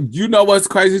 Facts. You know what's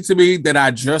crazy to me that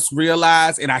I just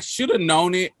realized, and I should have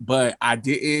known it, but I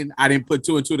didn't. I didn't put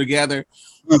two and two together.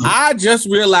 I just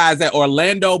realized that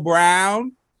Orlando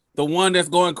Brown, the one that's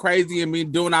going crazy and me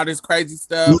doing all this crazy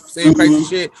stuff, saying crazy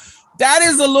shit, that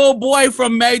is a little boy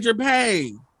from Major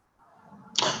Payne.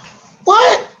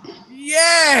 What?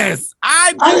 Yes,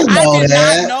 I did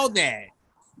not know that.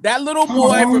 That little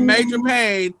boy from Major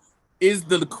Payne is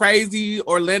the crazy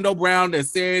Orlando Brown that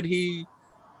said he.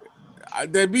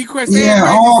 That be Chris. Yeah,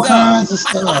 all kinds of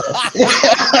stuff.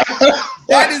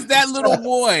 That is that little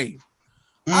boy.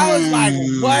 I was like,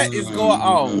 what is going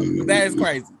on? That is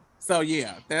crazy. So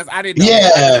yeah, I didn't know that. I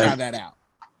just found that out.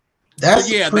 That's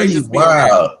pretty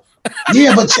wild.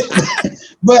 Yeah, but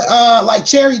like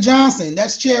Cherry Johnson,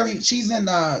 that's Cherry. She's in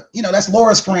that's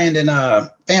Laura's friend in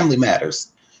Family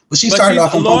Matters. But she started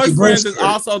off on Laura's friend is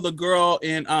also the girl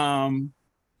in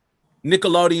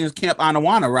Nickelodeon's Camp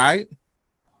Anawana, right?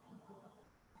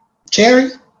 Cherry?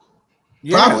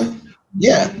 Yeah. Probably.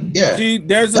 Yeah.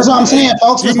 That's what I'm saying,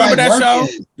 folks. Do you remember that show?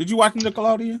 Did you watch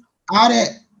Nickelodeon? I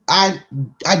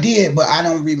did, but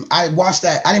I watched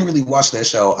that. I didn't really watch that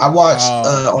show. I watched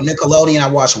on Nickelodeon, I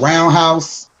watched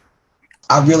Roundhouse.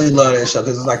 I really love that show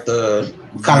because it's like the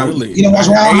kind of you know watch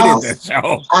Roundhouse. I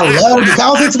love it because I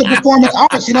was into the performing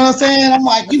arts. You know what I'm saying? I'm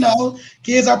like,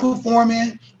 kids are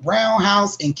performing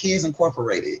Roundhouse and Kids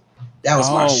Incorporated. That was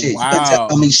my shit. Wow. You can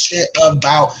tell me shit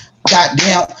about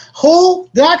goddamn who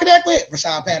did I connect with?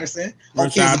 Rashawn Patterson.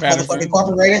 Rashawn Patterson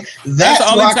Incorporated. That's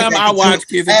the only time I watch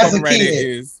Kids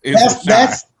Incorporated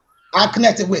that's I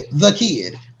connected with the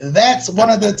kid. That's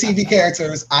one of the TV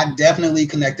characters I definitely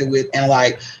connected with. And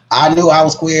like I knew I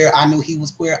was queer. I knew he was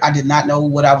queer. I did not know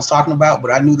what I was talking about, but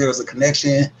I knew there was a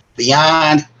connection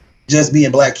beyond just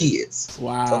being black kids.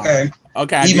 Wow. Okay.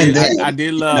 I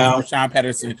did love Rashawn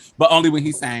Patterson, but only when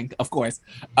he sang, of course.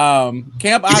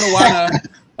 Camp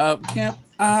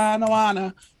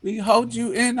Anawana, we hold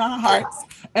you in our hearts,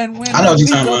 and when I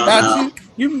think about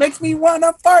you makes me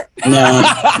wanna fart.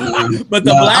 But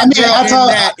the black girl in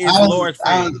that is Laura's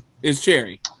friend, is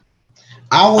Cherry.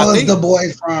 I was the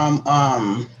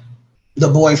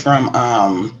boy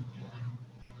from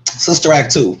Sister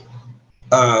Act 2.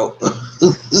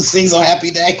 Who sings on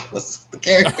Happy Day was the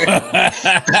character.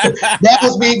 That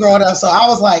was me growing up. So I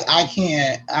was like,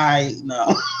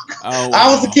 no. Oh, wow. I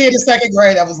was a kid in second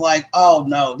grade. I was like, oh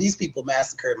no, these people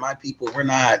massacred my people.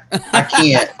 I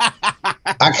can't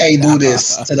do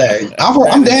this today.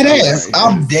 I'm dead ass.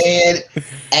 I'm dead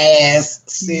ass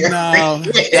serious. No,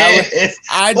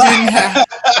 I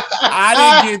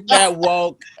didn't get that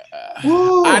woke.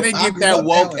 I didn't get that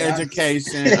woke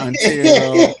education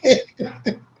until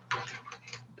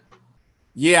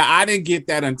I didn't get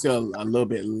that until a little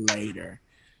bit later.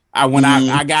 When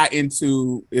I got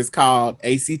into, it's called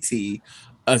ACT,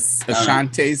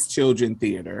 Ashante's Children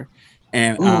Theater,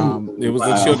 and it was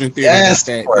a children theater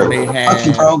that they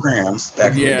had programs.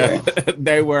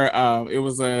 They were. It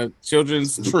was a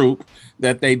children's troupe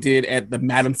that they did at the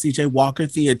Madam C.J. Walker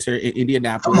Theater in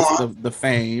Indianapolis, the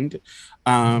famed.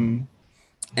 And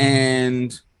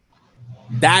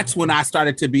that's when I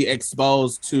started to be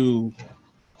exposed to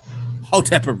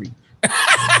Hotepery.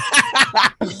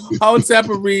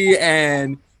 Hotepery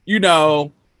and,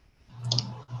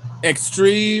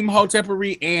 extreme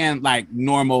Hotepery and like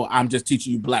normal, I'm just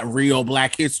teaching you real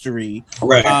black history.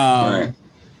 Right.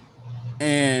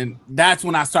 And that's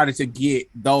when I started to get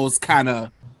those kind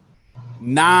of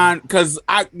because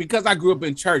I grew up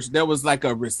in church, there was like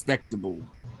a respectable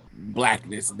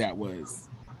blackness that was,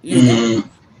 middle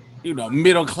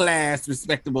class,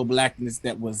 respectable blackness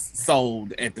that was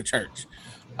sold at the church.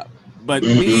 But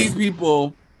these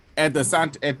people at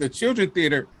the children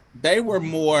theater, they were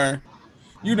more,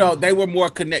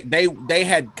 connect. They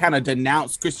had kind of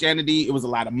denounced Christianity. It was a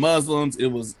lot of Muslims. It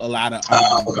was a lot of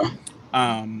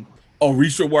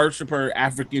Orisha worshiper,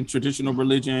 African traditional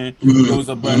religion. There was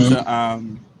a bunch of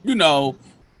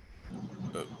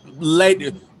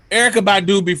later Erykah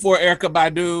Badu before Erykah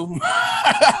Badu.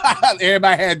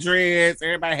 Everybody had dreads.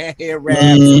 Everybody had hair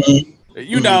wraps.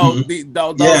 Those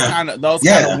kind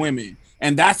of women,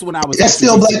 and that's when I was. That's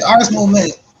still Black Arts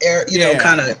Movement,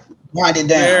 kind of winding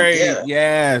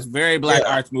down. Very Black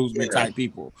Arts Movement type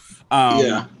people.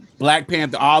 Black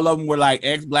Panther, all of them were like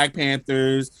ex-Black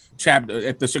Panthers chapter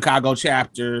at the Chicago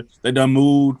chapter. They done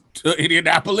moved to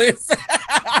Indianapolis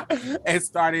and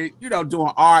started,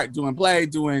 doing art, doing play,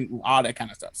 doing all that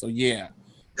kind of stuff. So yeah,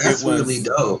 that's really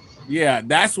dope. Yeah,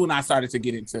 that's when I started to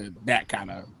get into that kind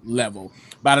of level.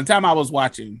 By the time I was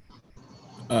watching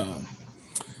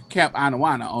Camp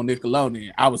Anawana on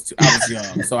Nickelodeon, I was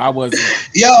young, so I wasn't.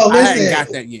 I hadn't got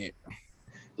that yet.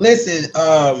 Listen,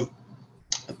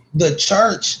 the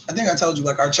church, I think I told you,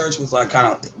 like, our church was like kind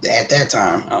of at that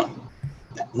time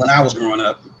when I was growing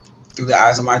up, through the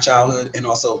eyes of my childhood, and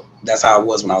also that's how it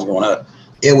was when I was growing up.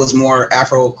 It was more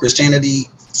Afro-Christianity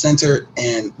centered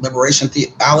and liberation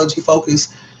theology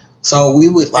focused. So we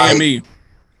would like.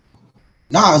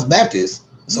 No, I was Baptist.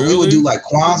 So really? We would do like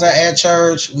Kwanzaa at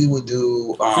church. We would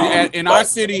do. In our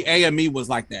city, AME was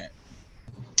like that.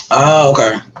 Oh,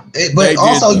 okay. But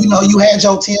also, you had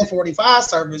your 1045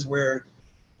 service where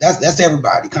that's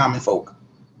everybody, common folk.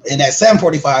 And that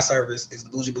 745 service is the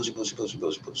bougie.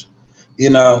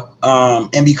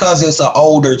 And because it's an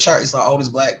older church, it's the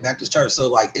oldest Black Baptist church. So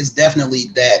like, it's definitely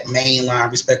that mainline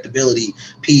respectability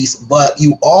piece. But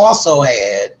you also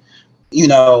had,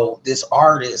 this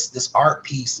art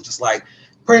piece, just like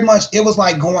pretty much it was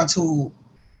like the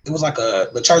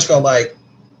church felt like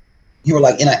you were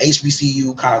like in an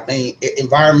HBCU kind of thing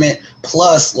environment,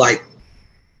 plus like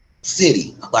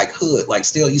city, like hood, like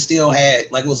you still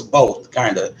had, like, it was both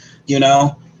kind of,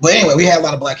 but anyway, we had a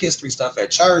lot of Black history stuff at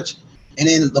church. And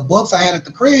then the books I had at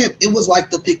the crib, it was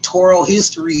like the pictorial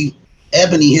history,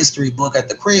 ebony history book at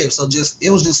the crib. So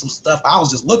it was just some stuff I was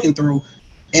just looking through,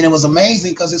 and it was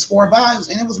amazing because it's 4 volumes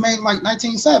and it was made in like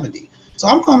 1970. So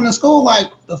I'm coming to school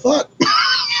like, the fuck?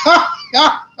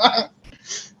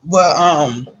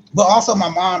 But also my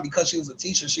mom, because she was a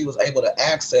teacher, she was able to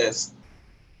access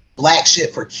Black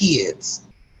shit for kids.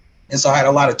 And so I had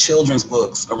a lot of children's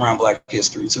books around Black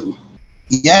history too.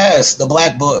 Yes, the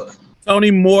Black Book.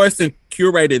 Toni Morrison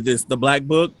curated the Black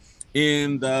Book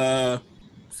in the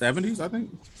 70s, I think.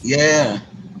 Yeah.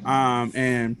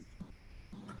 And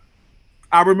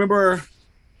I remember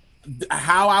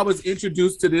how I was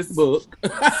introduced to this book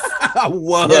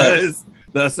was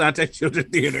the Asante Children's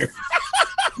Theater.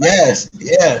 Yes.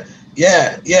 Yeah.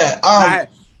 I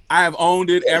have owned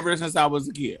it ever since I was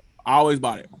a kid. I always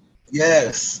bought it.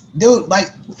 Yes. Dude, like,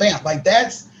 fam, like,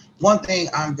 that's one thing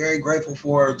I'm very grateful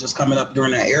for just coming up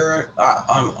during that era.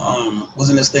 I was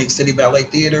in this thing, City Ballet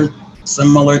Theater,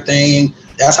 similar thing.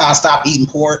 That's how I stopped eating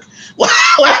pork.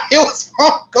 Like, it was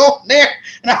fun going there.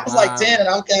 And I was like 10 and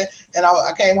okay. And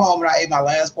I came home and I ate my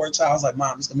last pork chop. I was like,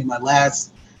 Mom, this is gonna be my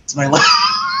last. It's my last.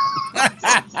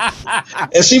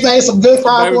 And she made some good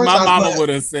fried pork chops. My mama would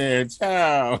have said,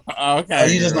 "Child,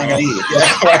 okay, you just not gonna eat it."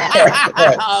 Yeah,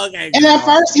 right. Okay. And at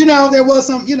first, there was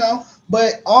some,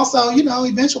 but also,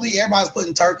 eventually everybody's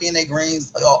putting turkey in their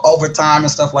greens over time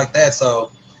and stuff like that.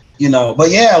 So, but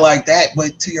yeah, like that.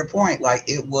 But to your point, like,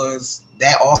 it was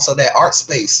that also that art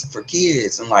space for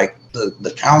kids, and like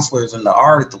the counselors and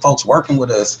the folks working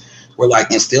with us were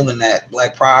like instilling that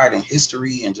Black pride and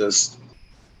history and just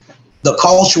the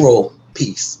cultural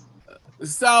piece.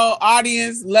 So,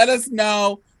 audience, let us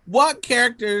know, what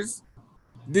characters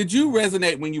did you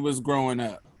resonate when you was growing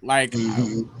up? Like,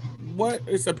 what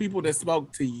is the people that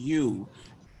spoke to you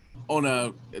on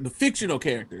the fictional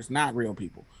characters, not real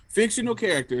people? Fictional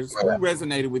characters who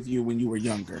resonated with you when you were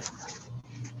younger.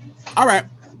 All right.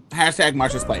 Hashtag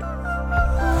Marsha's Plate.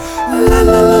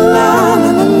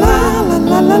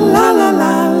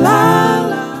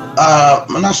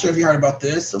 I'm not sure if you heard about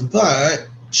this, but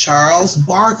Charles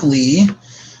Barkley,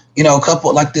 a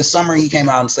couple, like this summer, he came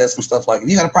out and said some stuff like, if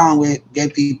you got a problem with gay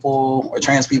people or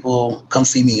trans people, come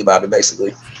see me about it,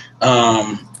 basically.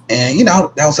 And,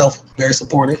 that was very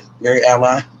supportive, very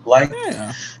ally-like.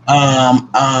 Yeah.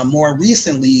 More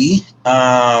recently,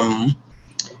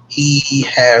 he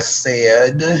has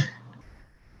said,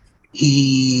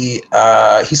 he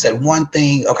said one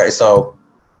thing. Okay, so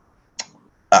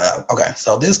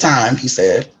this time he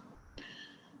said,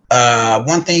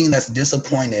 one thing that's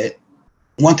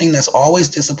always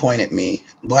disappointed me,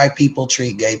 Black people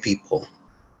treat gay people.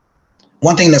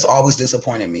 One thing that's always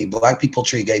disappointed me, Black people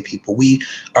treat gay people. We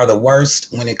are the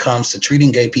worst when it comes to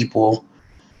treating gay people.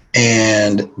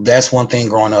 And that's one thing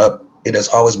growing up, it has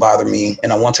always bothered me.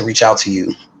 And I want to reach out to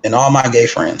you and all my gay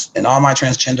friends and all my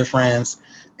transgender friends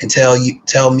and tell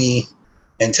me,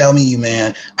 you,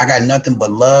 man, I got nothing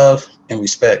but love and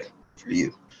respect for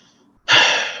you.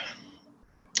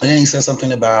 And then he said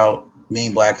something about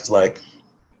being Black is like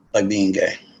being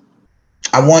gay.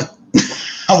 I want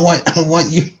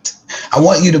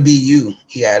you to be you,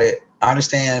 he added. I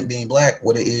understand being black,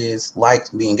 what it is like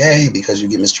being gay, because you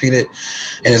get mistreated.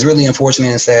 And it's really unfortunate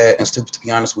and sad and stupid, to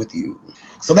be honest with you.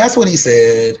 So that's what he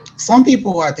said. Some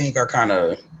people, I think, are kind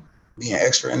of being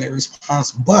extra in their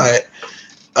response, but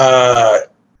let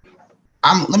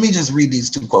me just read these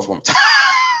 2 quotes one more time.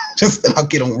 Just I'll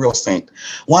get them real synced.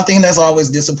 One thing that's always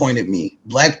disappointed me: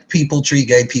 black people treat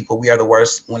gay people. We are the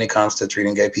worst when it comes to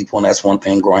treating gay people, and that's one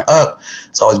thing growing up.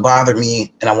 It's always bothered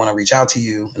me, and I want to reach out to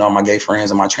you and all my gay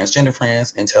friends and my transgender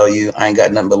friends and tell you I ain't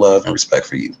got nothing but love and respect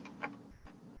for you.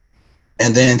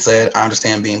 And then said, I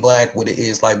understand being black, what it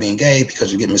is like being gay,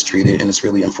 because you get mistreated, and it's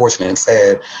really unfortunate and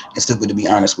sad and stupid, to be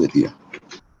honest with you.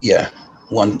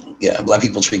 Black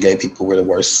people treat gay people. We're the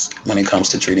worst when it comes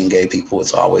to treating gay people.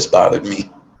 It's always bothered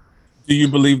me. Do you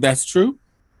believe that's true?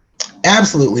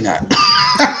 Absolutely not. We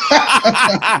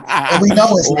know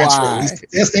it's not true. We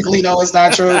statistically know it's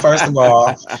not true, first of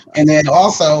all. And then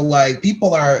also, like,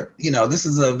 people are, this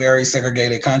is a very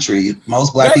segregated country.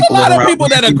 Most black people live around. There's a lot of people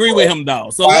that agree with him, though.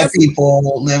 So white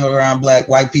people live around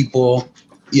white people,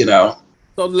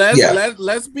 So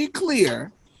let's be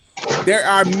clear. There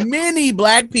are many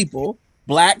black people,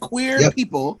 black queer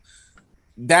people,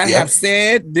 that have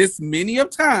said this many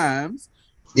of times.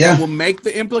 That will make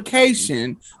the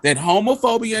implication that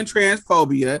homophobia and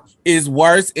transphobia is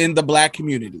worse in the black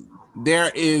community.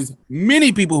 There is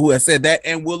many people who have said that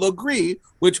and will agree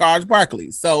with Charles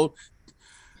Barkley. So,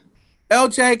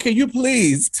 LJ, can you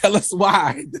please tell us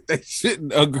why that they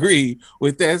shouldn't agree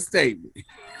with that statement?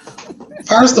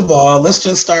 First of all, let's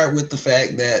just start with the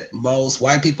fact that most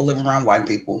white people live around white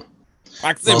people.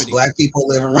 Proximity. Most black people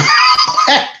live around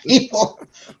black people.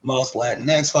 Most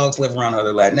Latinx folks live around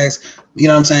other Latinx. You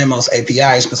know what I'm saying? Most API,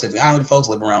 Asian Pacific Islander folks,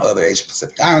 live around other Asian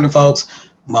Pacific Islander folks.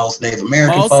 Most Native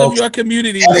American folks. Most of your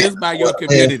community lives by your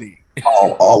community.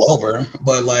 All over.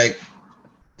 But, like,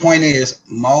 point is,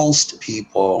 most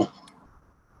people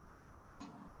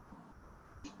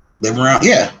live around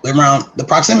the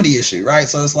proximity issue, right?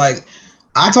 So it's like,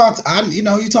 you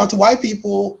talk to white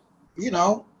people,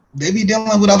 they be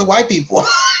dealing with other white people.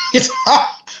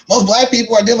 Most black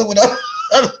people are dealing with other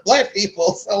black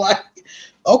people. So, like,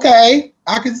 okay,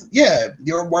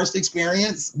 your worst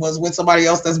experience was with somebody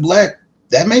else that's black.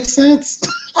 That makes sense.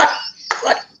 But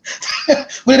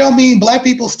it don't mean black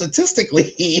people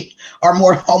statistically are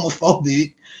more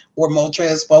homophobic or more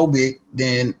transphobic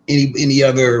than any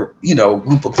other,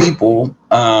 group of people.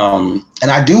 And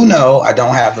I do know, I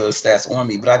don't have the stats on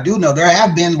me, but I do know there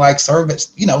have been, like, surveys,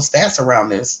 stats around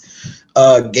this,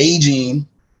 gauging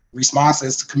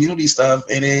responses to community stuff,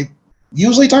 and it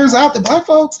usually turns out that black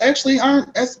folks actually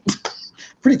aren't as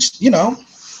pretty, it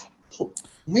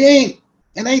ain't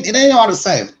all the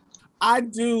same. I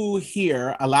do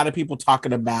hear a lot of people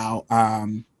talking about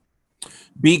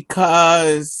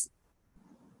because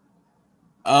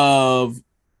of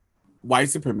white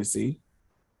supremacy,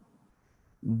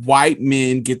 white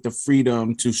men get the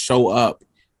freedom to show up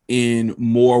in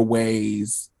more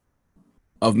ways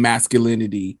of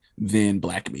masculinity than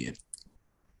black men.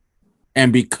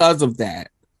 And because of that,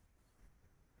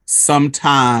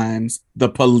 sometimes the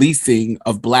policing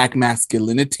of black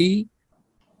masculinity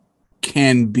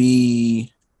can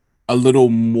be a little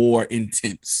more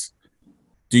intense.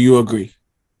 Do you agree?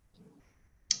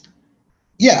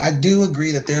 Yeah, I do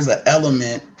agree that there's an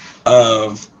element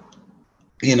of,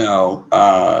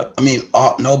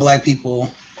 all black people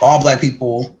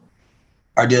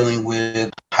are dealing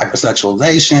with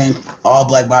hypersexualization. All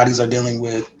black bodies are dealing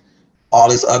with all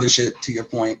this other shit, to your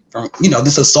point, from,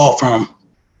 this assault from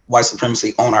white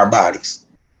supremacy on our bodies.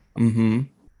 Mm-hmm.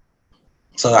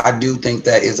 So I do think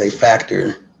that is a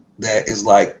factor that is,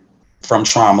 like, from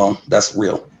trauma that's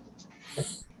real.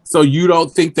 So you don't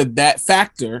think that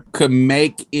factor could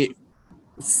make it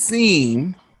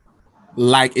seem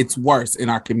like it's worse in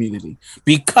our community?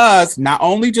 Because not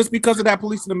only just because of that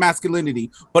policing of masculinity,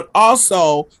 but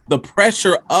also the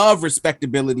pressure of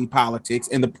respectability politics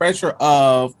and the pressure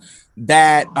of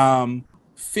that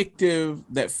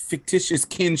fictitious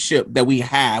kinship that we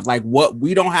have. Like, what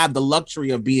we don't have the luxury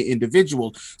of being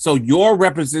individuals. So your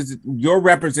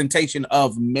representation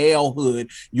of malehood,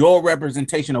 your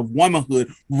representation of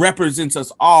womanhood represents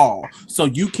us all. So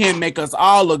you can't make us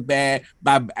all look bad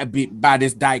by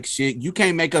this dyke shit. You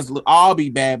can't make us all be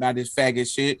bad by this faggot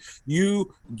shit.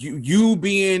 You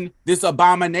being this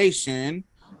abomination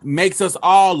makes us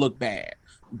all look bad.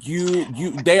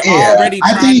 They're already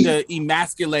trying to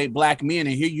emasculate black men,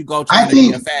 and here you go trying to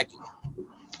be a faggot.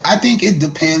 I think it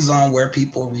depends on where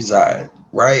people reside,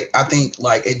 right? I think,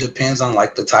 like, it depends on,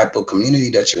 like, the type of community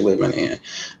that you're living in.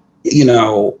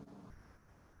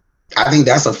 I think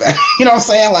that's a fact. You know what I'm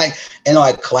saying? Like, and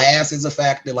like class is a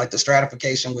factor, like the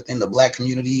stratification within the Black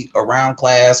community around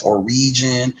class or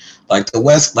region, like the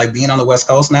West, like being on the West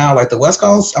Coast now, like the West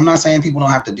Coast, I'm not saying people don't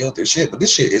have to deal with their shit, but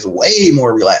this shit is way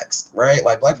more relaxed, right?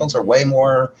 Like Black folks are way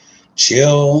more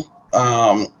chill.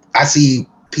 I see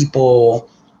people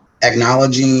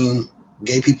acknowledging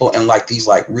gay people in like these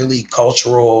like really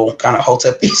cultural kind of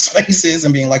hotep spaces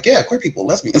and being like, yeah, queer people,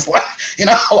 lesbians, like, you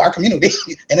know, our community.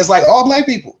 And it's like all Black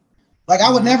people. Like,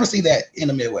 I would never see that in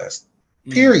the Midwest,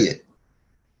 period.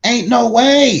 Ain't no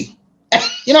way.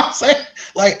 You know what I'm saying?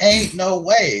 Like, ain't no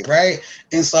way, right?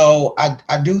 And so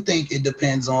I do think it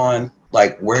depends on,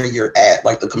 like, where you're at,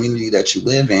 like, the community that you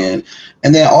live in.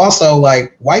 And then also,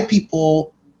 like, white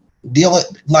people deal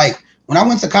with, like, when I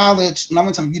went to college, when I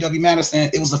went to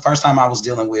UW-Madison, it was the first time I was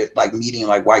dealing with, like, meeting,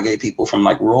 like, white gay people from,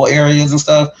 like, rural areas and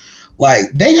stuff.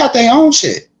 Like, they got their own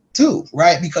shit, too,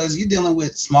 right? Because you're dealing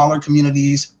with smaller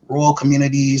communities, rural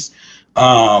communities,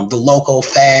 the local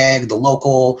fag, the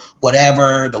local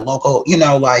whatever, the local, you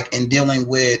know, like, and dealing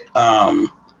with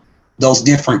those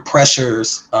different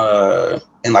pressures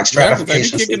and like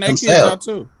stratifications themselves.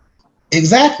 Too.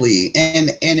 Exactly.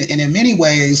 And in many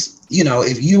ways, you know,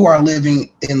 if you are living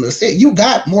in the city, you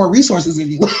got more resources if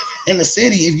you live in the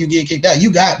city. If you get kicked out,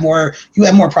 you have more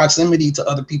proximity to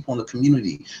other people in the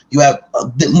community. You have a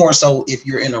bit more so if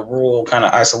you're in a rural kind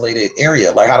of isolated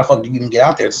area. Like, how the fuck do you even get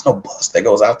out there? There's no bus that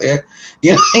goes out there,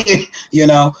 you know. You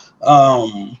know,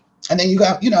 and then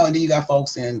you got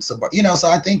folks in suburb, you know. So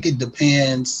I think it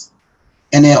depends.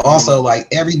 And then also, like,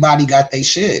 everybody got their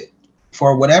shit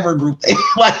for whatever group they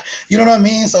like, you know what I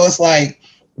mean? So it's like,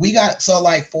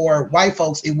 like for white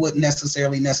folks, it wouldn't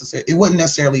necessarily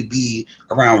be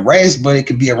around race, but it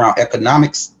could be around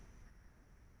economics.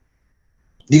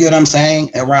 You get what I'm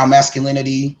saying? Around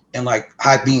masculinity and like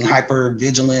being hyper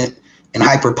vigilant and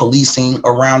hyper policing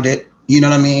around it. You know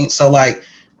what I mean? So like,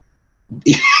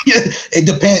 it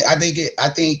depends.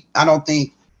 I don't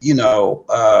think, you know,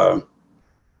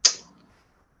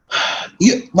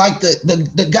 you like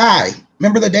the guy,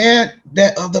 remember the dad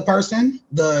of the person,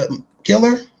 the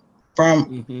killer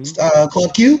from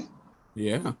Club Q?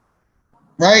 Yeah.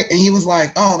 Right? And he was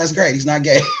like, oh, that's great, he's not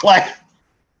gay. Like,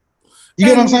 you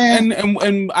get what I'm saying?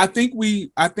 And I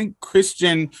think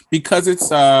Christian, because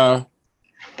it's a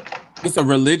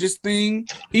religious thing,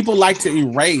 people like to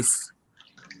erase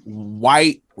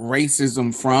white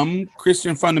racism from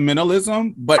Christian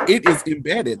fundamentalism, but it is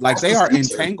embedded. Like, they are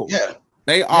entangled. Yeah.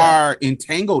 They are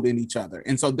entangled in each other.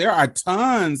 And so there are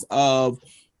tons of,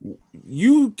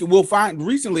 you will find,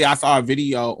 recently I saw a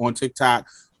video on TikTok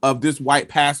of this white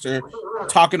pastor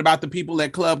talking about the people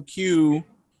at Club Q.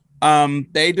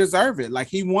 They deserve it. Like,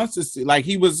 he wants to see, like,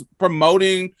 he was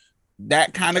promoting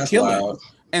that kind of killing. Wild.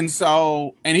 And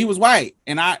so, and he was white.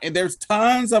 And there's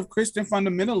tons of Christian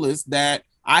fundamentalists that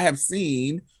I have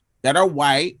seen that are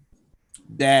white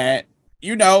that,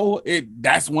 you know,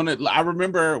 I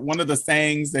remember one of the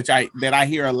sayings that I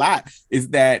hear a lot is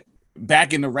that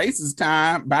back in the racist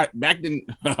time, back then,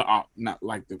 not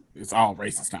like it's all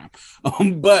racist time,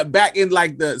 but back in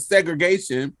like the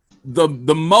segregation, the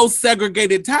most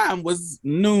segregated time was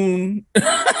noon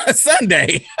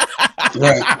Sunday.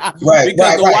 Right.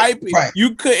 Because the white people,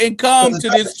 you couldn't come to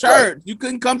this church. You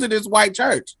couldn't come to this white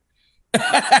church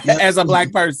as a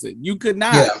Black person. You could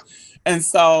not. Yeah. And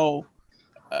so,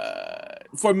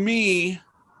 for me,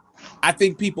 I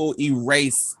think people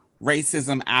erase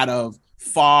racism out of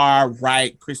far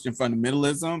right Christian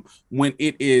fundamentalism when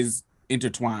it is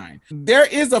intertwined. There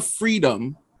is a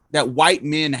freedom that white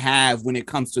men have when it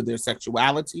comes to their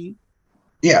sexuality.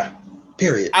 Yeah,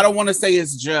 period. I don't want to say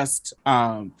it's just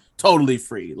totally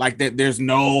free, like that there's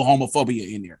no homophobia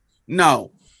in there.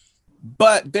 No,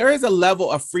 but there is a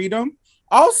level of freedom.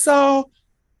 Also,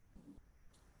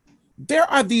 there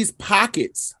are these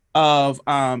pockets of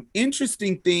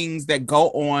interesting things that go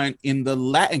on in the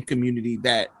Latin community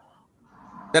that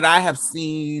I have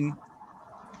seen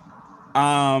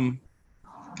that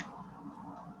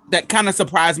kind of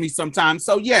surprise me sometimes.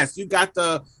 So yes, you got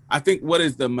I think what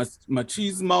is the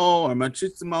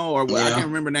machismo or what, I can't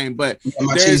remember the name, but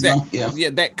there's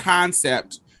that that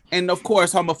concept. And of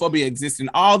course, homophobia exists in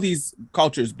all these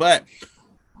cultures, but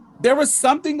there was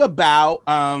something about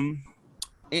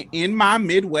in my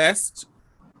Midwest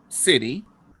city,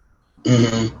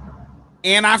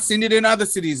 and I've seen it in other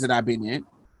cities that I've been in.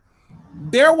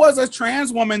 There was a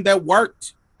trans woman that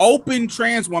worked at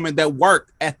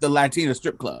the Latina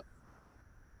strip club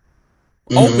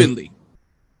openly,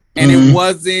 and it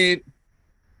wasn't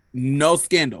no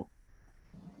scandal.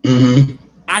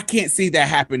 I can't see that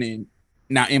happening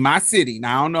now in my city.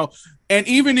 Now I don't know, and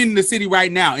even in the city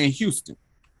right now in Houston,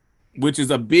 which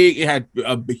is it had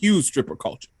a huge stripper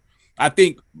culture. I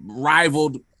think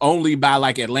rivaled only by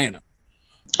like Atlanta.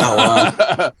 Oh,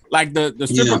 wow. Like the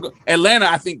stripper Atlanta,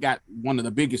 I think, got one of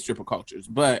the biggest stripper cultures,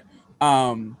 but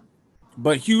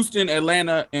Houston,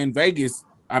 Atlanta, and Vegas,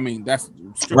 I mean, that's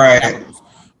stripper capitals.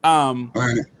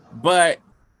 But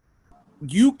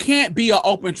you can't be an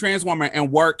open trans woman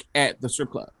and work at the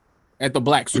strip club, at the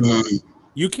black strip club.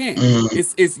 You can't.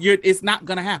 It's not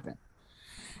gonna happen.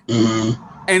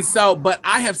 And so, but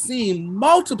I have seen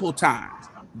multiple times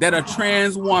that a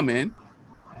trans woman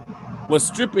was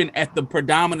stripping at the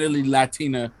predominantly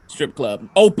Latina strip club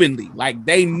openly. Like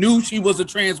they knew she was a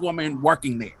trans woman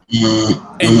working there.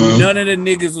 And none of the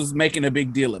niggas was making a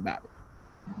big deal about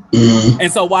it.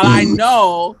 And so while I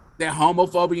know that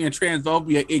homophobia and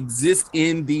transphobia exist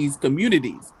in these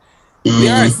communities,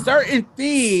 there are certain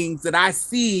things that I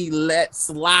see let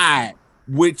slide,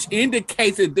 which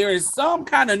indicates that there is some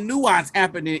kind of nuance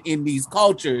happening in these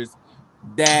cultures.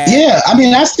 That I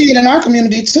mean, I see it in our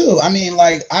community too. I mean,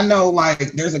 like I know,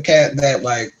 like there's a cat that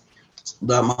like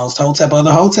the most hotep of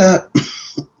the hotep,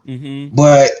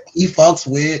 but he fucks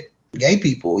with gay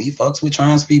people. He fucks with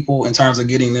trans people in terms of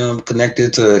getting them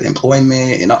connected to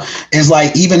employment. You know, it's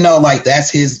like even though like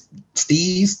that's his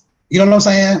steez, you know what I'm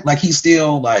saying? Like he's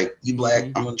still like, you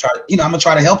black, I'm gonna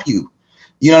try to help you.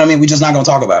 You know what I mean? We're just not gonna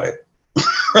talk about it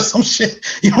or some shit.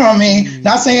 You know what I mean?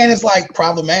 Not saying it's like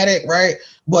problematic, right?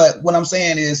 But what I'm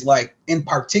saying is like in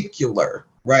particular,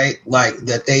 right? Like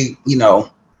that they, you know,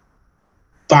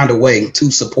 find a way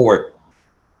to support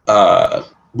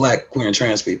black, queer, and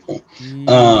trans people.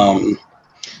 And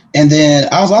then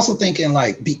I was also thinking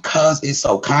like, because it's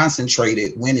so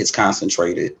concentrated, when it's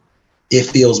concentrated, it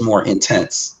feels more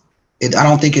intense. I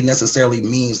don't think it necessarily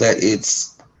means that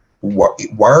it's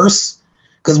worse.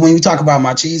 Because when you talk about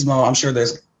machismo, I'm sure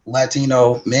there's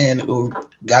Latino men who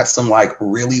got some like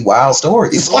really wild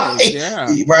stories. Like,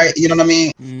 right? You know what I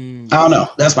mean? I don't know.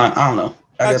 I don't know.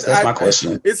 I guess that's my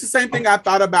question. It's the same thing I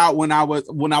thought about when I was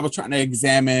trying to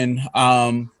examine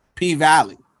P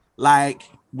Valley. Like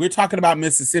we're talking about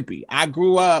Mississippi. I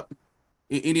grew up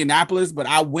in Indianapolis, but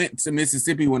I went to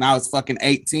Mississippi when I was fucking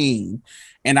 18,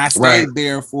 and I stayed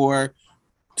there for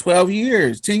 12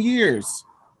 years, 10 years,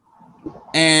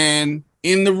 and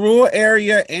in the rural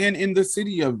area and in the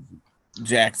city of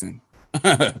Jackson,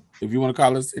 if you want to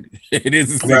call it a city, it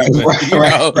is a city.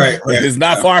 It's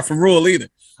not far from rural either.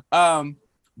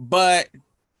 But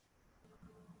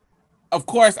of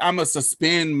course, I'm gonna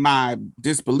suspend my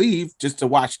disbelief just to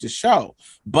watch the show.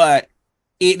 But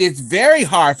it is very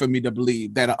hard for me to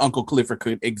believe that an Uncle Clifford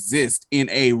could exist in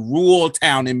a rural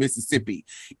town in Mississippi,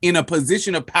 in a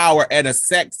position of power at a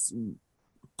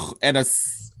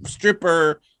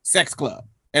stripper sex club.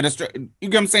 You get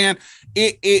what I'm saying?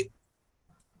 They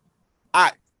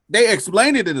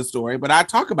explain it in the story, but I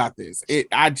talk about this.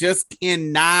 I just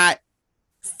cannot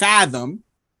fathom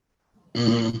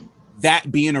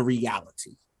that being a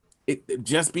reality.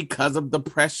 Just because of the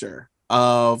pressure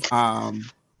of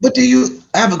But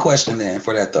I have a question then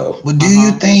for that though. But do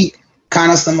you think,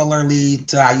 kind of similarly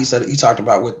to how you said you talked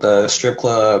about with the strip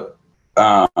club,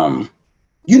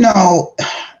 you know,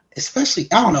 especially,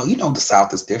 I don't know, you know, the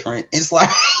South is different. It's like,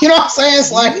 you know what I'm saying?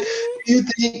 It's like, you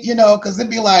think, you know, because it'd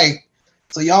be like,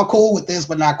 so y'all cool with this,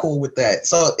 but not cool with that.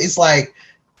 So it's like,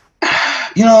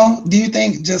 you know, do you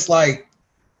think just like,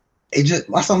 that's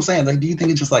what I'm saying. Like, do you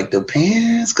think it just like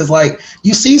depends? Because like,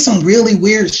 you see some really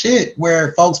weird shit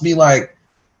where folks be like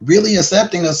really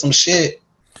accepting of some shit.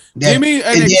 Give me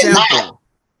an example.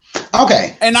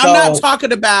 Okay. And I'm not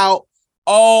talking about,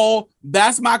 oh,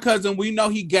 that's my cousin, we know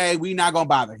he gay, we not gonna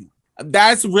bother him.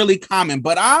 That's really common.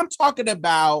 But I'm talking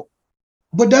about.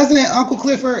 But doesn't Uncle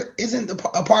Clifford, isn't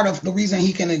a part of the reason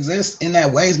he can exist in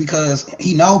that way is because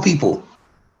he know people?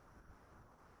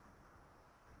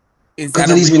 Is that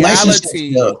a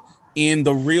reality in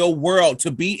the real world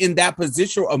to be in that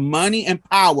position of money and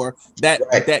power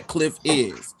that Cliff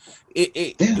is?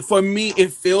 For me,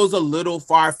 it feels a little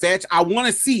far-fetched. I want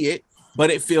to see it,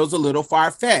 but it feels a little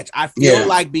far-fetched. I feel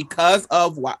like because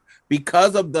of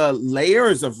the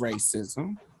layers of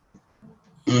racism,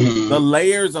 the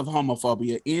layers of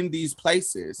homophobia in these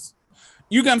places,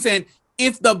 you get what I'm saying?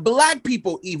 If the black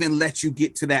people even let you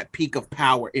get to that peak of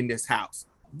power in this house,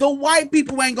 the white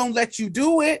people ain't gonna let you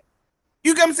do it.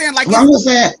 You get what I'm saying? Like, I'm just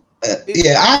saying,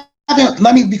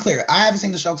 let me be clear. I haven't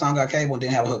seen the show because I don't got cable and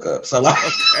didn't have a hookup. So so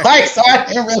I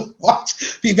didn't really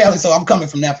watch P Valley. So I'm coming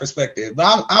from that perspective.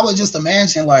 But I would just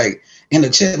imagine like in the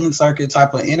Chitlin Circuit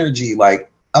type of energy,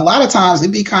 like a lot of times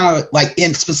it'd be kind of like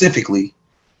specifically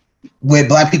where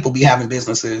black people be having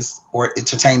businesses or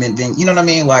entertainment, then you know what I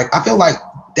mean? Like I feel like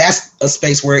that's a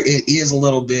space where it is a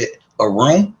little bit a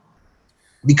room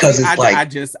because it's I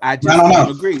just don't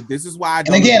agree. This is why I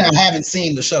don't. And again, I haven't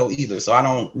seen the show either, so I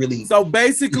don't really. So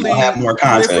basically, have more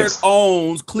context.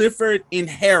 Clifford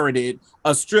inherited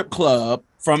a strip club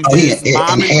from he his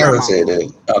mom inherited and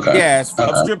it. Okay. Yes,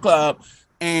 a strip club,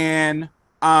 and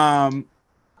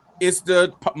it's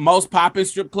the most popular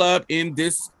strip club in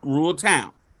this rural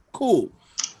town. Cool.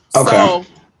 Okay. So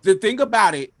the thing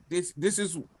about it, this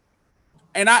is,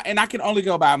 and I can only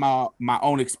go by my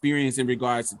own experience in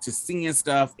regards to seeing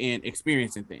stuff and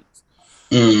experiencing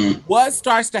things. What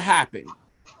starts to happen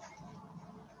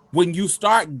when you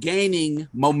start gaining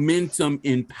momentum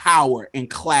in power and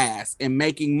class and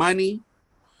making money?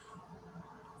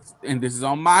 And this is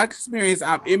on my experience.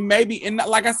 It may be, and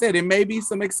like I said, it may be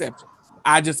some exceptions.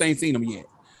 I just ain't seen them yet.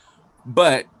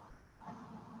 But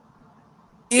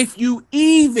if you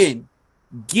even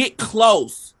get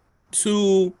close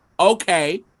to,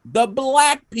 okay, the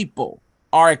black people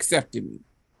are accepting me.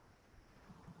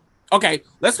 Okay,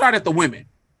 let's start at the women.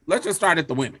 Let's just start at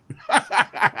the women.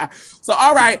 So,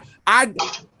 all right, I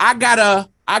got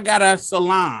a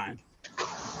salon.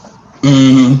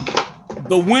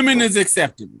 The women is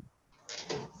accepting me.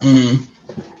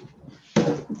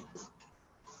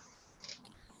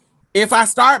 If I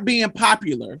start being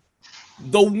popular,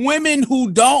 the women who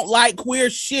don't like queer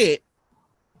shit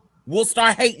will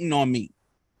start hating on me.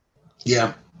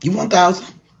 Yeah, you 1,000.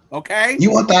 Okay,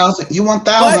 you 1,000. You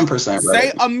 1,000%. Right.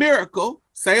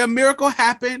 Say a miracle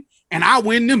happened, and I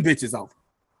win them bitches over.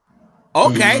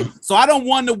 Okay, so I don't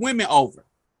win the women over.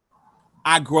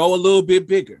 I grow a little bit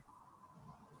bigger.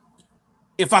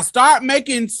 If I start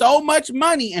making so much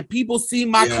money and people see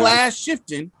my class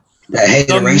shifting,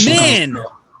 the men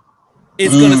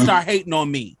is going to start hating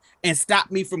on me and stop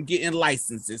me from getting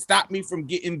licenses, stop me from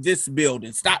getting this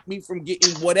building, stop me from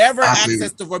getting whatever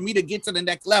access for me to get to the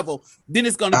next level. Then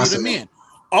it's going to be the men.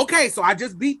 Okay, so I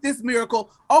just beat this miracle.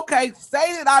 Okay,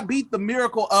 say that I beat the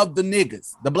miracle of the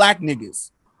niggas, the black niggas.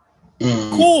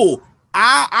 Cool.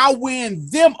 I win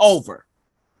them over.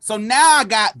 So now I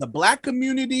got the black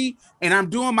community and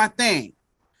I'm doing my thing.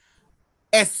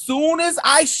 As soon as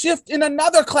I shift in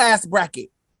another class bracket,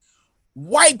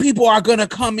 white people are going to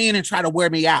come in and try to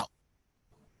wear me out.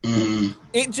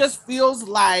 It just feels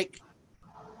like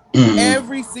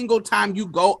every single time you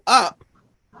go up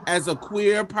as a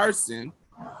queer person,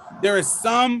 there is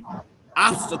some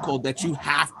obstacle that you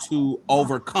have to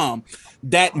overcome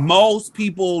that most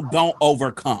people don't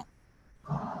overcome.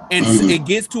 And it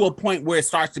gets to a point where it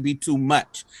starts to be too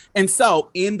much. And so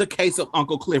in the case of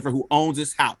Uncle Clifford, who owns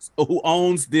this house, or who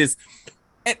owns this,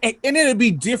 and it'll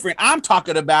be different. I'm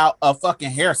talking about a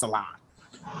fucking hair salon.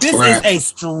 This is a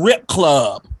strip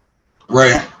club.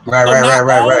 Right.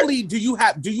 Only do you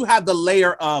have the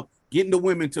layer of getting the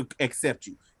women to accept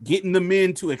you, getting the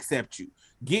men to accept you,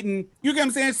 you get what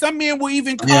I'm saying? Some men will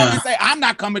even come and say, I'm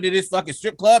not coming to this fucking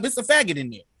strip club. It's a faggot in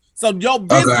there. So your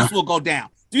business will go down.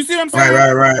 Do you see what I'm saying?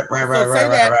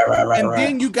 Right. And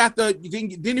then you got then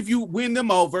if you win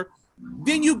them over,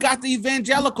 then you got the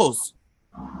evangelicals.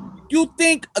 You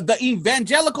think the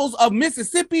evangelicals of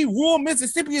Mississippi, rural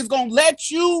Mississippi, is gonna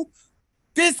let you,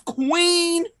 this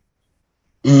queen,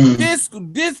 this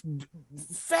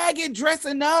faggot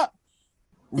dressing up,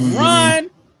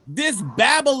 run this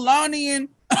Babylonian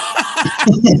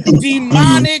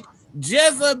demonic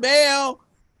Jezebel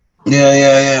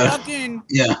fucking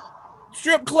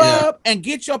strip club and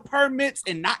get your permits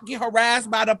and not get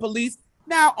harassed by the police?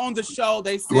 Now on the show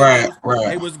they said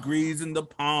they was greasing the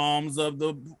palms of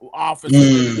the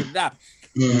officers.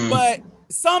 But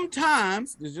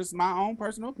sometimes, it's just my own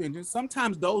personal opinion,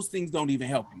 sometimes those things don't even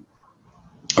help you.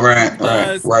 Right.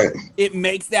 It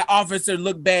makes that officer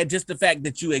look bad, just the fact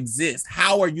that you exist.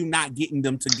 How are you not getting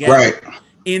them together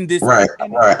in this?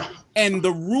 And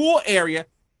the rural area,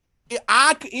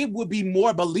 it would be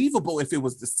more believable if it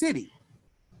was the city.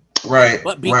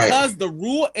 But because the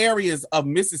rural areas of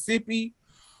Mississippi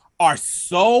are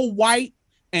so white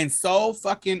and so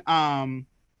fucking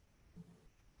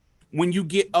when you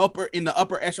get in the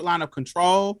upper echelon of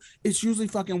control, it's usually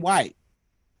fucking white.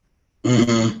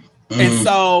 And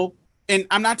so, and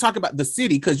I'm not talking about the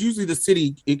city, because usually the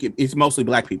city it's mostly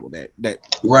black people that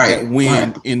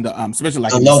win in the especially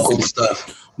like the local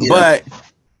stuff. But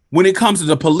when it comes to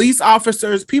the police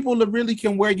officers, people that really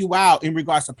can wear you out in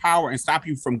regards to power and stop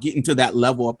you from getting to that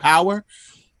level of power.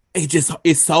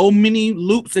 It's so many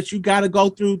loops that you got to go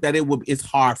through that it's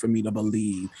hard for me to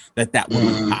believe that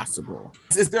would be possible.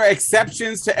 Is there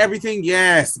exceptions to everything?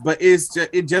 Yes, but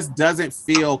it just doesn't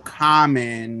feel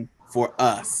common for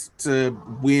us to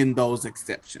win those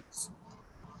exceptions.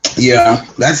 Yeah,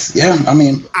 I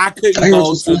mean, I couldn't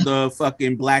go to the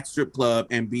fucking black strip club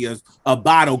and be a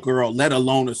bottle girl, let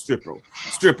alone a stripper.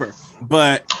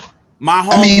 But my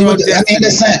homegirl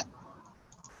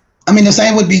the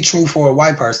same would be true for a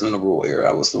white person in the rural area,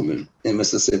 I was assuming, in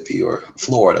Mississippi or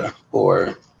Florida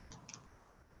or.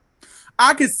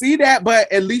 I could see that,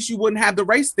 but at least you wouldn't have the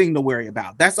race thing to worry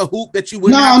about. That's a hoop that you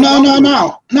wouldn't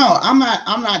No. I'm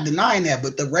not denying that,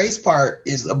 but the race part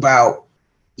is about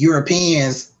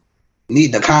Europeans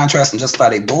need the contrast and justify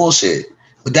their bullshit.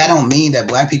 But that don't mean that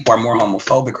black people are more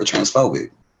homophobic or transphobic.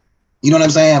 You know what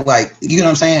I'm saying? Like, you know what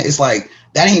I'm saying? It's like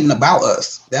that ain't even about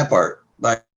us. That part,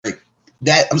 like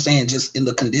that. I'm saying just in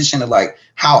the condition of like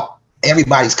how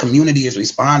everybody's community is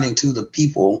responding to the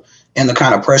people and the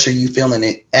kind of pressure you feeling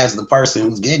it as the person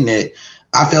who's getting it.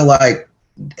 I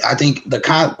think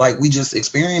we just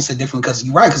experience it different because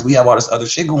you're right, because we have all this other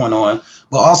shit going on.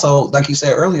 But also, like you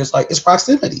said earlier, it's like it's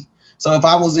proximity. So if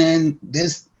I was in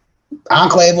this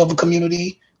enclave of a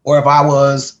community, or if I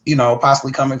was,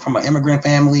 possibly coming from an immigrant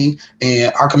family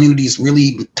and our community is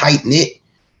really tight knit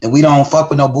and we don't fuck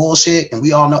with no bullshit and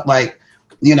we all know,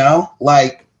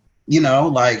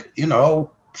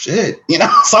 shit,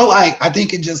 so like, I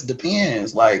think it just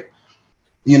depends. Like,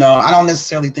 I don't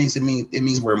necessarily think it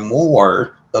means we're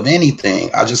more of anything.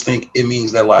 I just think it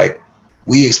means that like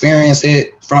we experience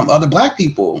it from other black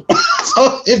people.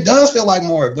 So it does feel like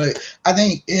more, but I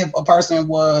think if a person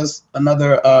was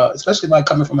another, especially like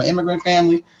coming from an immigrant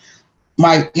family,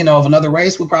 of another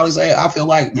race would probably say, I feel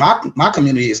like my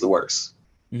community is the worst.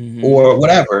 Mm-hmm. Or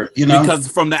whatever, because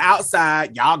from the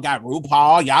outside, y'all got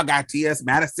RuPaul, y'all got T.S.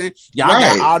 Madison, y'all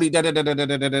got all the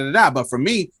da. But for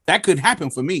me, that could happen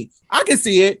for me. I can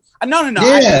see it. No.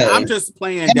 Yeah. I'm just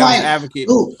playing devil's advocate.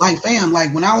 Ooh, fam,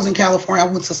 when I was in California, I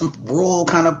went to some rural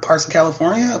kind of parts of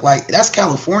California. Like, that's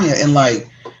California, and like,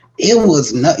 it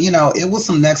was not, it was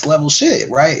some next level shit,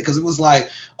 right? Because it was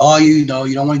like, oh, you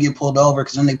don't want to get pulled over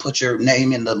because then they put your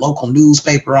name in the local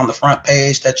newspaper on the front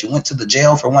page that you went to the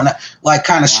jail for one, like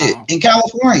kind of shit in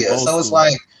California. Awesome. So it's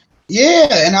like,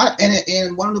 yeah,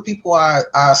 and one of the people I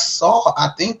saw, I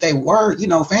think they were,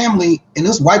 family, and it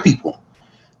was white people,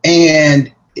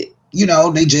 and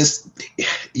they just,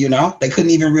 they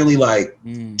couldn't even really like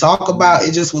talk about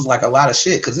it. Just was like a lot of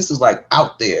shit because this is like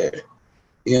out there.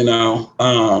 And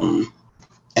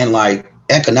like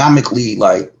economically,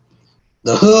 like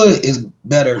the hood is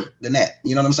better than that.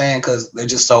 You know what I'm saying? Because they're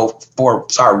just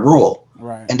rural,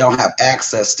 right, and don't have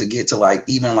access to get to like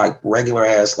even like regular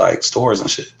ass like stores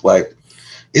and shit. Like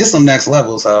it's some next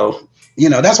level. So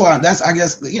that's why I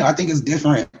guess I think it's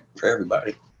different for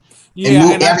everybody.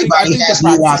 Yeah, and everybody has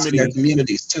nuance in their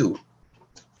communities too.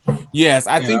 Yes,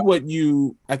 I think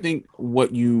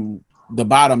what the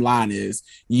bottom line is,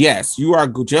 yes, you are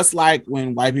just like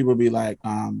when white people be like,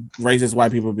 racist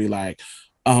white people be like,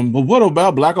 but what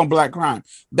about black on black crime?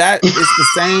 That is the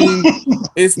same.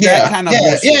 It's that kind of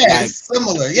bullshit. Yeah, like, it's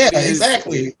similar. Yeah,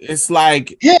 exactly. It's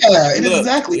like, it is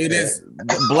exactly. It is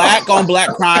black on black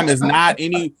crime is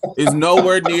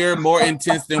nowhere near more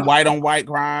intense than white on white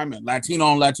crime and Latino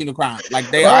on Latino crime.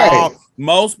 Like they all.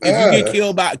 If you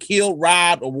get killed,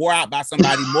 robbed, or wore out by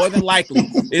somebody, more than likely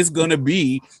it's gonna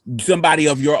be somebody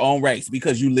of your own race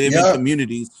because you live in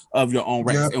communities of your own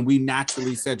race, and we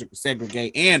naturally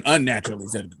segregate and unnaturally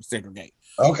segregate.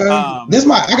 Okay, I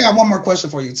got one more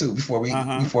question for you too before we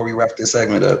wrap this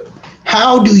segment up.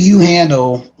 How do you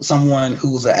handle someone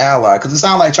who's an ally? Because it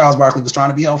sounded like Charles Barkley was trying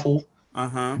to be helpful,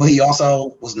 but he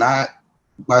also was not,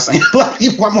 by saying black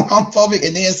people are more homophobic,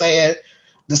 and then saying.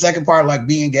 The second part, like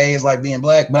being gay, is like being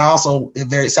black, but also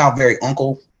it sounds very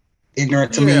uncle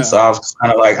ignorant to me. So I was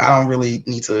kind of like, I don't really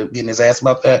need to get in his ass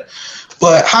about that.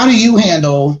 But how do you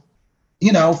handle,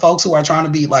 folks who are trying to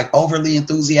be like overly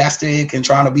enthusiastic and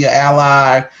trying to be an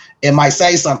ally and might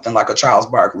say something like a Charles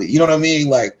Barkley, you know what I mean?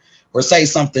 Like, or say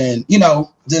something,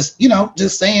 just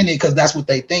saying it because that's what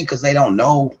they think because they don't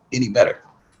know any better.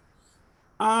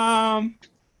 Have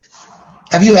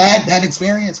you had that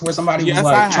experience where somebody was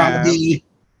like trying to be?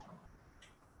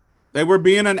 They were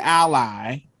being an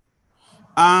ally.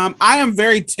 I am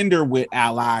very tender with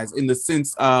allies in the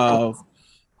sense of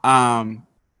when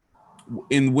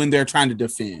they're trying to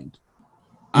defend.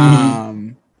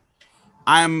 I'm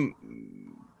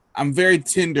very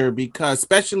tender because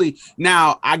especially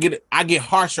now I get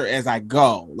harsher as I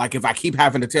go. Like if I keep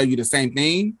having to tell you the same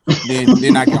thing,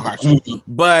 then I get harsher.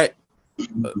 But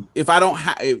if I don't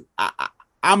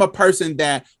I'm a person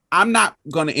that I'm not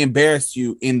going to embarrass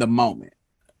you in the moment.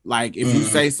 Like if you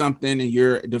say something and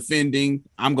you're defending,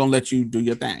 I'm going to let you do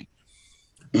your thing.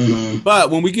 But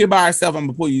when we get by ourselves, I'm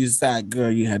going to pull you aside, girl,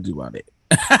 you had to do all that.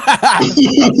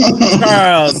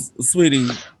 Charles, sweetie,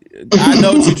 I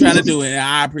know what you're trying to do, and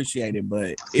I appreciate it.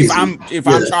 But if I'm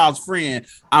Charles' friend,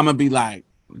 I'm gonna be like,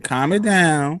 calm it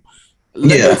down.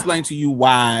 Let me explain to you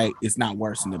why it's not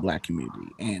worse in the Black community,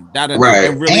 and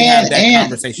really have that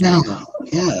conversation.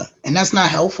 And that's not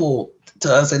helpful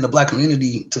to us in the Black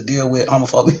community to deal with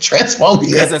homophobia, transphobia,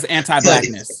 because that's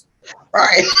anti-Blackness.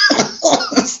 Right?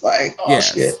 It's like,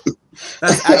 shit.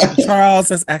 Charles,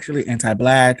 that's actually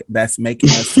anti-Black. That's making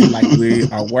us feel like we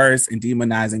are worse and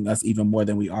demonizing us even more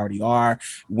than we already are.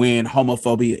 When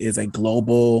homophobia is a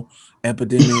global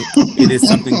epidemic, it is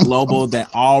something global that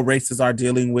all races are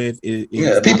dealing with.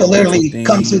 People literally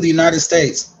come to the United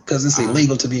States because it's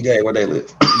illegal to be gay where they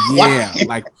live.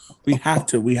 Like we have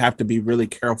to be really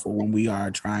careful when we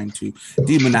are trying to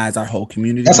demonize our whole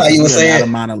community. That's how you would say it. A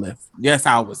monolith. Yes,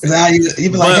 I would say.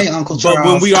 You'd be like, hey, Uncle Charles.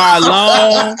 But when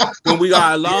we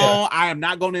are alone, I am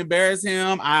not going to embarrass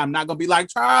him. I am not going to be like,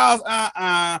 Charles,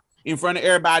 in front of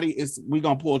everybody. We're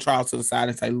going to pull Charles to the side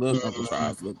and say, look, Uncle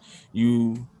Charles, look,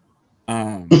 you.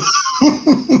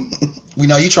 We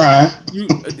know you trying.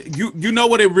 You know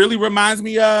what it really reminds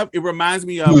me of? It reminds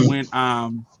me of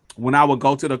when I would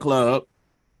go to the club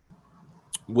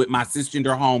with my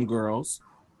cisgender homegirls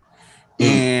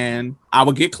and I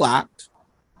would get clocked,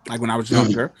 like when I was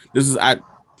younger. This is at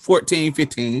 14,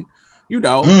 15. You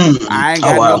know, I ain't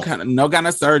got no kind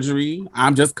of surgery.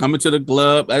 I'm just coming to the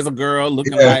club as a girl,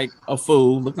 looking like a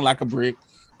fool, looking like a brick,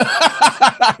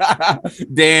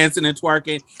 dancing and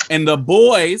twerking. And the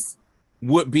boys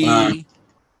would be,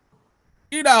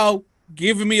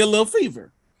 giving me a little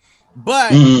fever.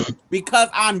 But because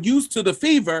I'm used to the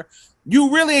fever,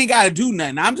 you really ain't got to do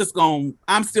nothing.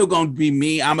 I'm still going to be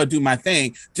me. I'm going to do my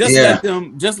thing. Let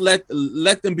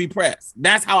them be pressed.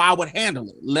 That's how I would handle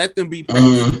it. Let them be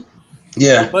pressed.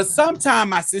 Yeah. But sometimes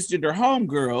my cisgender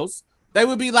homegirls, they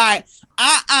would be like,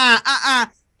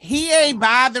 he ain't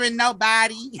bothering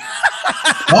nobody.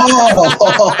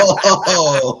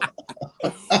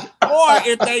 Or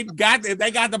if they got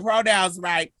the pronouns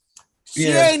right, she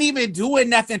ain't even doing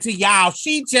nothing to y'all.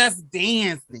 She just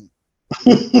dancing.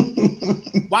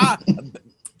 Wow,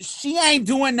 she ain't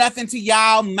doing nothing to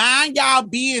y'all. Mind y'all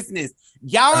business.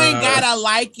 Y'all ain't gotta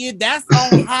like it. That's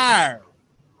on her.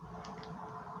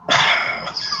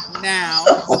 Now,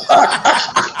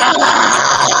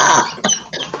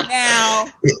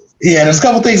 there's a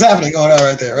couple things happening going on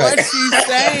right there. Right? What she's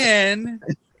saying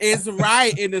is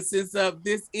right in the sense of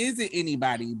this isn't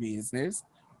anybody's business.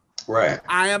 Right.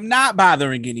 I am not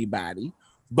bothering anybody,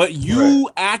 but you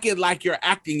acting like you're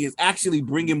acting is actually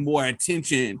bringing more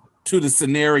attention to the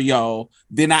scenario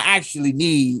than I actually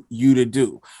need you to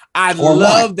do. I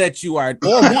love that you are,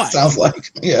 or one. Sounds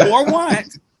like, or one.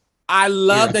 I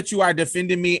love that you are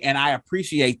defending me, and I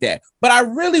appreciate that. But I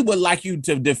really would like you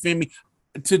to defend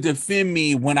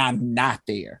me when I'm not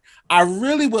there. I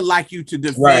really would like you to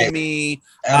defend me.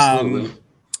 Absolutely.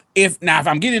 If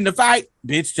I'm getting in the fight,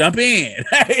 bitch, jump in.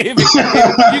 You get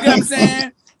what I'm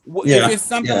saying? If it's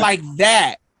something like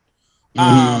that.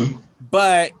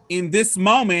 But in this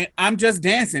moment, I'm just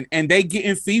dancing, and they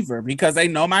getting fever because they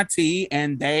know my tea,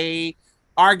 and they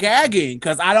are gagging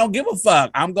because I don't give a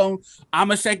fuck. I'm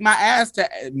gonna shake my ass to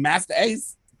Master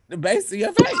Ace, the base of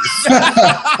your face.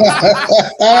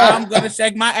 I'm gonna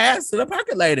shake my ass to the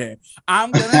percolator.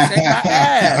 I'm gonna shake my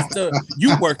ass to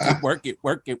you work it.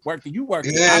 You work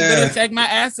it. I'm gonna shake my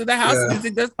ass to the house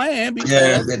music that's playing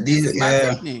because it's my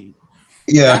technique.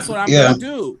 That's what I'm gonna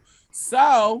do.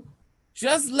 So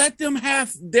just let them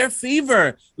have their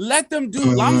fever. Let them do.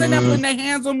 As long as they're not putting their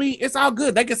hands on me, it's all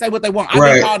good. They can say what they want. I've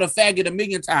been called a faggot a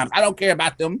million times. I don't care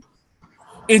about them.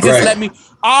 And just let me.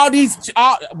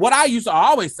 What I used to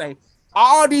always say,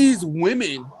 all these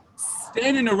women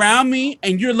standing around me,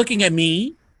 and you're looking at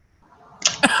me.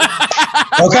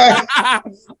 Okay.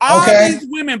 All these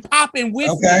women popping with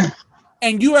me,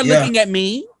 and you are looking at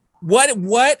me. What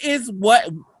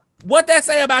that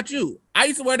say about you? I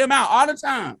used to wear them out all the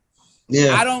time.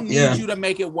 Yeah, I don't need you to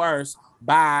make it worse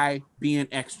by being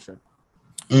extra.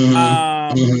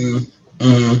 And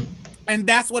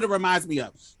that's what it reminds me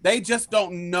of. They just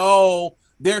don't know.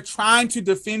 They're trying to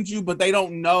defend you, but they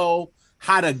don't know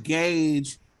how to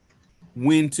gauge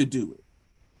when to do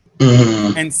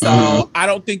it. And so I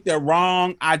don't think they're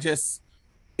wrong. It's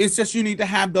just you need to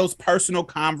have those personal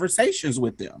conversations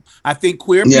with them. I think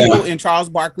queer people in Charles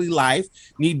Barkley life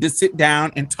need to sit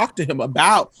down and talk to him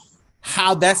about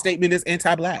how that statement is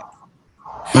anti-Black.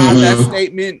 How that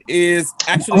statement is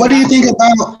actually. What do you think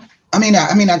about? I mean,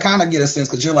 I kind of get a sense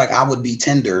because you're like, I would be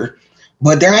tender,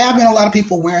 but there have been a lot of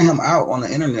people wearing him out on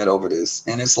the internet over this,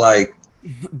 and it's like,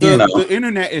 the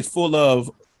internet is full of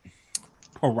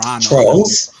piranha.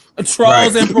 Trolls.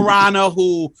 Trolls and piranha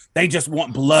who they just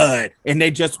want blood and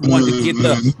they just want to get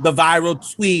the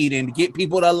viral tweet and get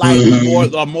people to like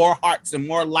more hearts and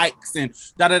more likes and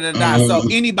da. So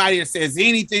anybody that says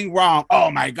anything wrong, oh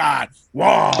my God,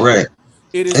 wrong. Right.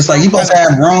 It's like you're supposed to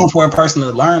have room for a person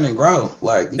to learn and grow.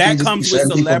 Like that comes with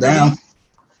celebrity.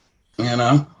 You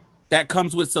know? That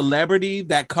comes with celebrity.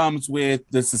 That comes with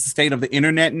the state of the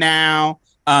internet now.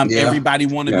 Everybody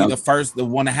want to be the first, they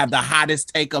want to have the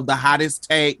hottest take of the hottest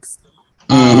takes.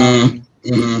 It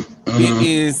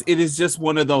is just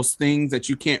one of those things that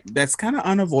you can't, that's kind of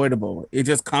unavoidable. It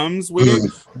just comes with it.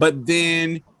 But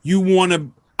then you want to,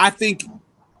 I think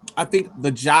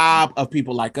the job of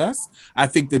people like us, I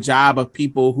think the job of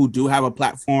people who do have a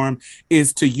platform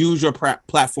is to use your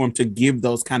platform to give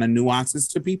those kind of nuances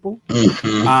to people.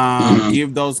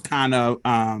 Give those kind of,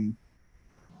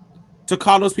 to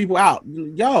call those people out.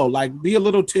 Yo, like be a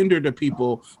little tender to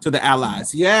people, to the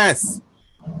allies. Yes.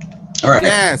 All right.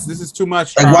 Yes, this is too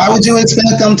much. Like, why would you expect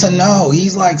them to know?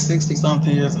 He's like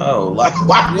 60-something years old. Like,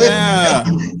 why would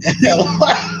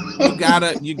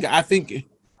I think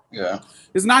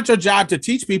it's not your job to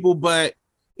teach people, but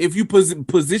if you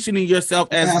positioning yourself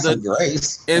as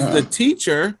the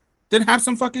teacher, then have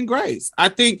some fucking grace. I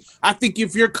think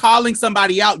if you're calling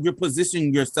somebody out, you're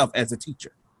positioning yourself as a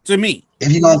teacher. To me,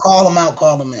 if you're gonna call them out,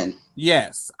 call them in.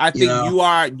 Yes, I think you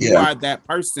are that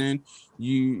person.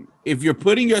 If you're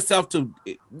putting yourself to,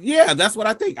 that's what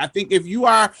I think. I think if you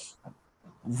are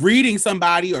reading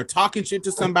somebody or talking shit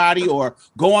to somebody or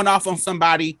going off on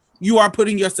somebody, you are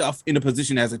putting yourself in a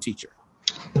position as a teacher.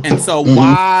 And so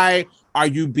why are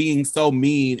you being so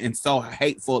mean and so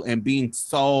hateful and being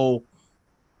so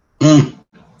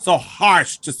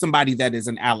harsh to somebody that is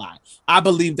an ally? I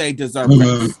believe they deserve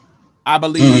grace. I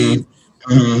believe.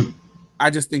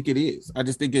 I just think it is. I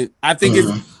think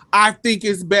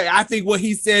it's better. I think what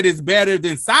he said is better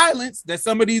than silence that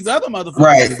some of these other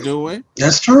motherfuckers is doing.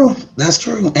 That's true.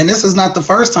 And this is not the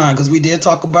first time, because we did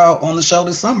talk about on the show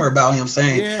this summer about him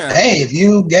saying, "Hey, if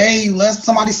you gay, let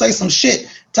somebody say some shit.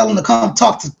 Tell them to come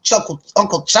talk to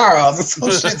Uncle Charles and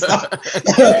some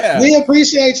shit." We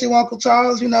appreciate you, Uncle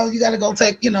Charles. You know, you got to go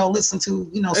take, listen to,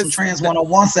 some Trans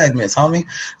 101 segments, homie.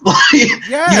 You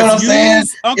know what I'm saying?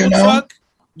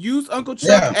 Use Uncle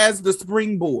Chuck as the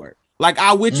springboard. Like,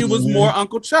 I wish it was more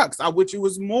Uncle Chucks. I wish it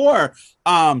was more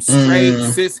straight,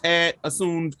 cishet,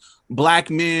 assumed black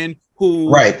men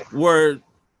who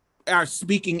are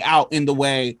speaking out in the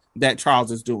way that Charles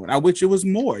is doing. I wish it was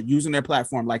more using their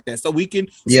platform like that, so we can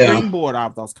springboard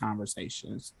off those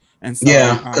conversations. And so,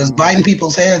 because biting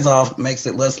people's heads off makes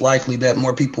it less likely that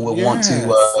more people will want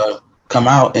to come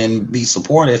out and be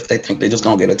supportive. They think they're just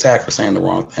gonna get attacked for saying the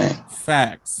wrong thing.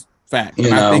 Facts.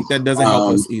 And I think that doesn't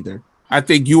help us either. I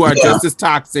think you are just as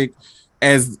toxic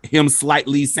as him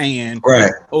slightly saying,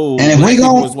 "Oh, and if we're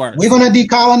gonna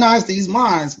decolonize these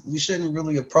minds, we shouldn't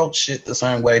really approach shit the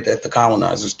same way that the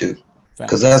colonizers do,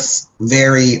 because that's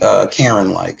very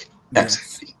Karen-like.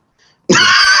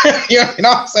 You know what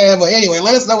I'm saying? But anyway,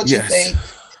 let us know what you think.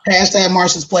 Hashtag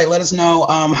Marsha's Plate. Let us know,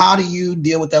 how do you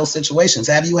deal with those situations?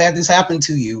 Have you had this happen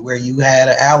to you where you had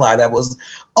an ally that was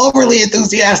overly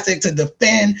enthusiastic to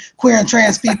defend queer and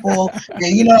trans people,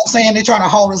 and you know what I'm saying, they try to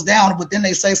hold us down, but then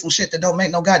they say some shit that don't make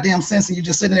no goddamn sense, and you're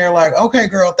just sitting there like, okay,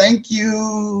 girl, thank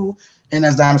you. And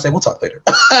as Diamond said, we'll talk later.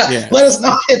 Let us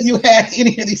know if you had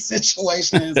any of these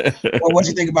situations or what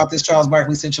you think about this Charles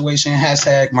Barkley situation.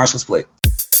 Hashtag Marsha's Plate.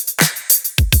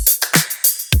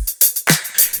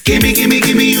 Gimme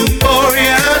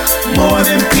euphoria, more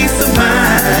than peace of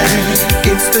mind.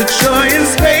 It's the joy and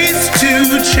space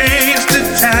to change the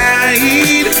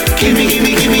tide. Gimme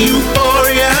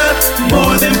euphoria,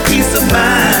 more than peace of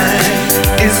mind.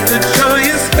 It's the joy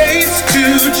and space to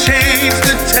change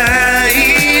the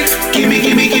tide. Gimme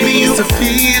you a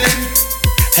feeling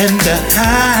and a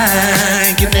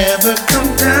high you never come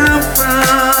down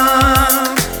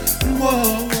from.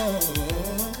 Whoa.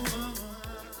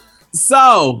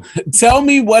 So, tell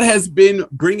me what has been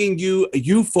bringing you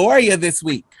euphoria this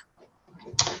week.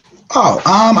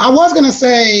 I was gonna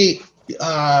say,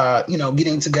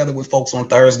 getting together with folks on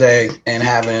Thursday and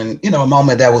having, a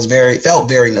moment that was felt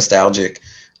very nostalgic.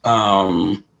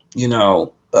 On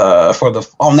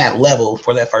that level,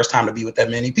 for that first time to be with that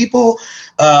many people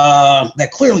that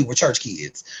clearly were church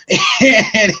kids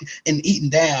and eating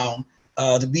down,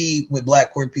 to be with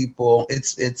Black queer people.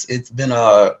 It's been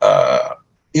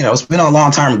it's been a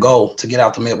long-term goal to get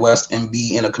out the Midwest and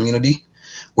be in a community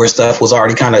where stuff was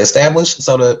already kind of established.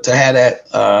 So to have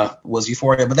that was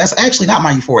euphoria, but that's actually not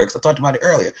my euphoria, because I talked about it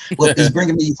earlier. What is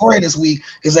bringing me euphoria this week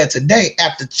is that today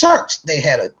after church, they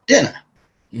had a dinner.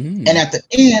 And at the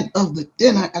end of the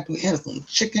dinner, after we had some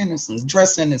chicken and some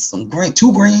dressing and some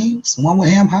two greens, one with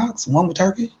ham hocks, one with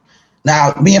turkey.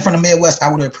 Now, being from the Midwest,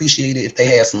 I would have appreciated if they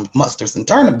had some mustards and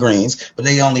turnip greens, but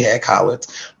they only had collards.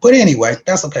 But anyway,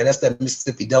 that's okay. That's that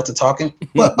Mississippi Delta talking.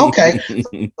 But okay,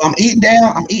 I'm eating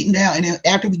down, and then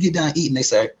after we get done eating, they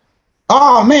say,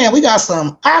 "Oh man, we got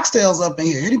some oxtails up in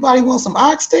here. Anybody want some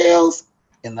oxtails?"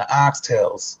 And the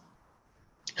oxtails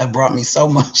have brought me so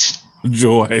much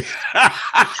joy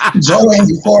and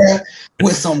euphoria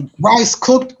with some rice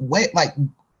cooked wet, like,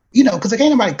 you know, because can't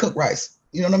nobody cook rice.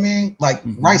 You know what I mean? Like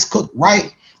rice cooked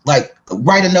right, like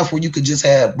right enough where you could just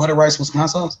have butter rice with some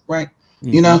hot sauce, right?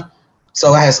 You know?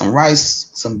 So I had some rice,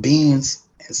 some beans,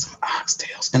 and some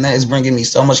oxtails. And that is bringing me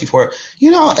so much euphoria.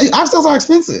 You know, oxtails are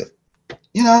expensive.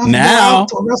 You know, now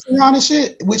to a restaurant and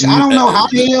shit, which I don't know how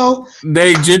the hell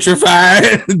they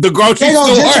gentrified the grocery store.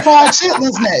 They gonna gentrify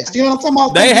chitlins next. You know what I'm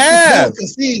talking about? They have.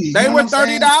 They were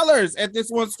 $30 at this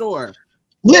one store.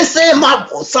 Listen, my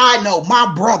side note,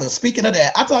 my brother, speaking of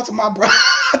that, I talked to my brother,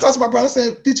 I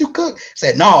said, "Did you cook?" He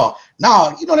said, no,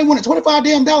 you know, they wanted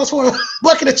 $25 for a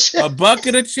bucket of chitlins. A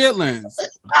bucket of chitlins.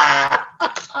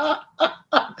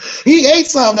 He ate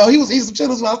some though. He was eating some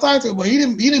chitlins when I was talking to him, but he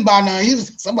didn't buy none. He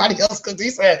was somebody else cooked.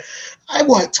 He said, "I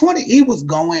want 20." He was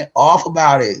going off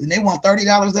about it. And they want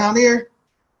 $30 down there.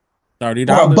 $30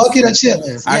 for a bucket of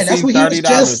chitlins. Yeah, that's what he was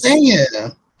just saying.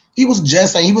 He was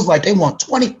just saying, he was like, they want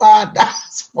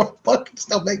 $25 for a bucket. This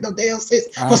don't make no damn sense.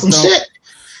 For some shit.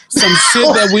 Some shit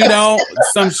that we don't,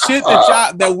 some shit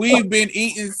that we've been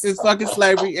eating since fucking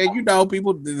slavery. And you know,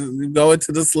 people go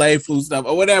into the slave food stuff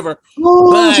or whatever.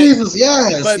 Oh, Jesus,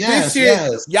 yes. But this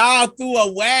shit, y'all threw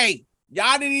away.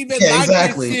 Y'all didn't even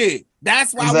like this shit.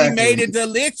 That's why we made it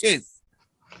delicious.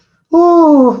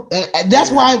 Ooh, and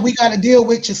that's why we got to deal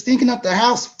with you stinking up the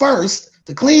house first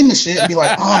to clean the shit and be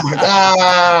like, oh my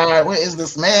God, what is the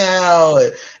smell?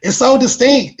 It's so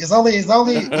distinct. It's only, you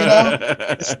know,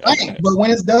 it stinks. But when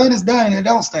it's done and it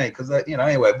don't stink. Cause you know,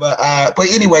 anyway, but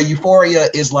anyway, Euphoria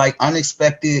is like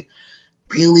unexpected,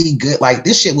 really good. Like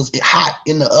this shit was hot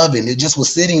in the oven. It just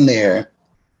was sitting there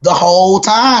the whole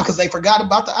time because they forgot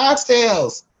about the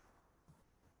oxtails.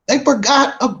 They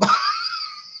forgot about.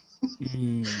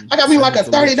 I got me like a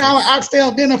 $30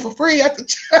 oxtail dinner for free at the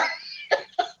church.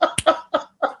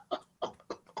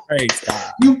 Praise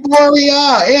God. Euphoria,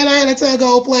 and I had a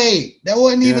to-go plate. That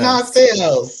wasn't even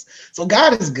oxtails. So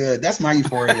God is good. That's my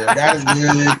Euphoria. God is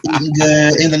good, eating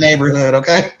good in the neighborhood.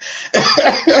 Okay.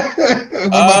 What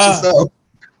about yourself?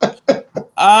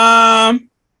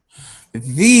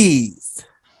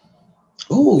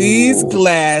 These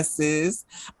glasses.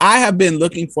 I have been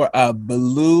looking for a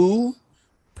blue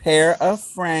pair of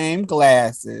frame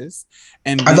glasses,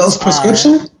 and are those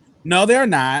prescription? No, they're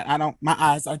not. I don't. My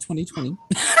eyes are 20/20.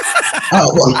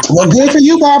 Oh well, good for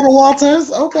you, Barbara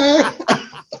Walters. Okay.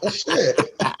 Shit.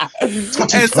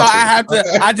 And so I have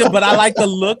to. But I like the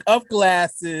look of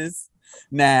glasses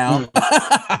now.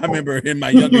 I remember in my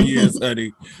younger years,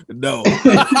 honey. No.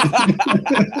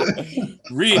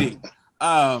 Reading.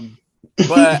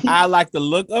 But I like the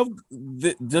look of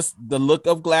just the look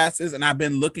of glasses, and I've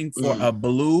been looking for a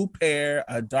blue pair,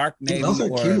 a dark navy,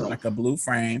 or like a blue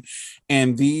frame.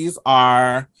 And these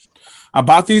are, I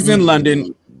bought these in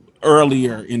London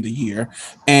earlier in the year,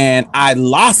 and I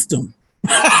lost them.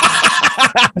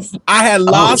 I had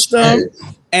lost them,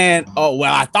 and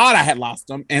I thought I had lost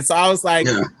them, and so I was like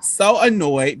so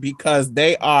annoyed because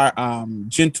they are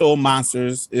Gentle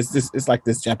Monsters. It's like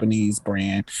this Japanese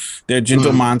brand. They're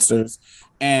Gentle Monsters,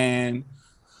 and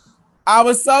I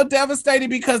was so devastated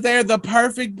because they're the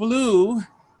perfect blue,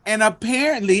 and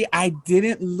apparently I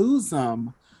didn't lose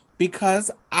them because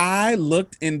I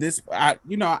looked in this. I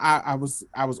was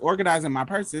organizing my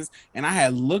purses, and I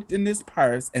had looked in this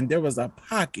purse, and there was a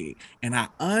pocket, and I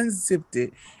unzipped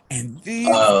it, and these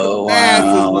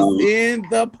glasses was in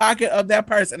the pocket of that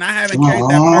purse, and I haven't carried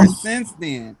that purse since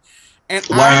then. And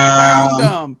I found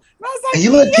them. And I was like,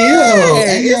 you look cute.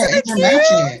 You're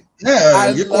matching.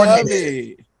 I love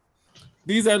it.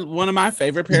 These are one of my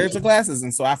favorite pairs of glasses,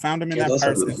 and so I found them in that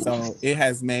purse, and so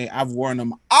I've worn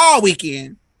them all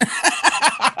weekend.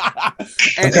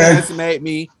 And it has made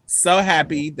me so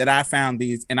happy that I found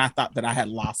these, and I thought that I had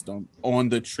lost them on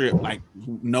the trip, like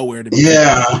nowhere to be.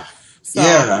 So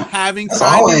having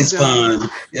always fun.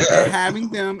 Having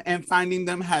them and finding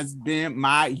them has been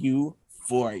my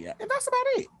euphoria, and that's about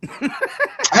it.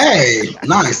 Hey,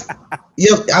 nice.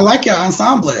 Yeah, I like your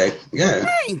ensemble. Yeah,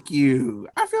 thank you.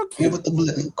 I feel cute with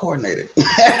the coordinated.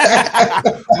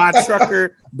 My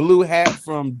trucker blue hat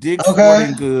from Dick's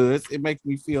Sporting Goods. It makes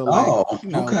me feel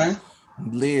like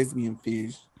lesbian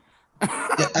fish.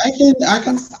 Yeah,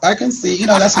 I can see. You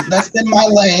know, that's been my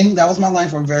lane. That was my lane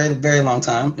for a very, very long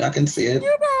time. I can see it.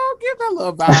 You know, give that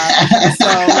little vibe.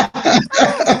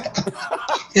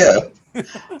 Yeah.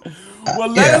 Well,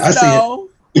 let us know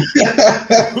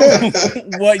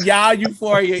what y'all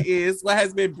euphoria is. What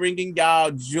has been bringing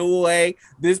y'all joy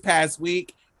this past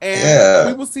week, and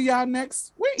we will see y'all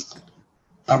next week.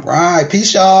 All right,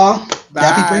 peace, y'all. Bye.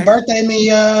 Happy pre-birthday,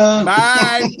 Mia.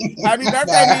 Bye. Happy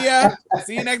birthday, Mia.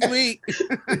 See you next week.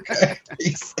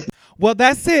 Peace. Well,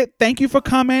 that's it. Thank you for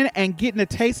coming and getting a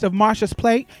taste of Marsha's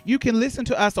Plate. You can listen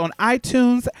to us on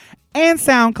iTunes and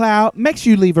SoundCloud. Make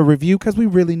sure you leave a review because we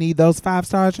really need those 5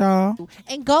 stars, y'all.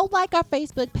 And go like our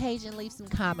Facebook page and leave some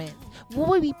comments.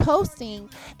 We'll be posting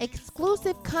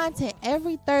exclusive content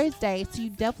every Thursday, so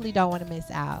you definitely don't want to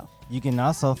miss out. You can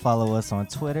also follow us on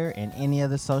Twitter and any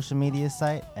other social media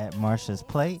site at Marsha's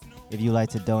Plate. If you'd like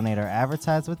to donate or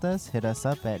advertise with us, hit us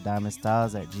up at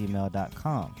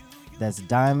diamondstyles@gmail.com. That's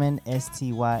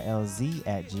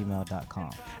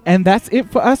diamondstylz@gmail.com. And that's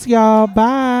it for us, y'all.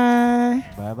 Bye.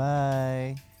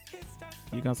 Bye-bye.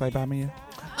 You gonna say bye, Mia?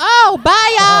 Oh,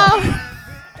 bye, y'all.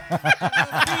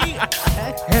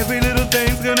 Every little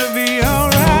thing's gonna be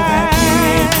alright.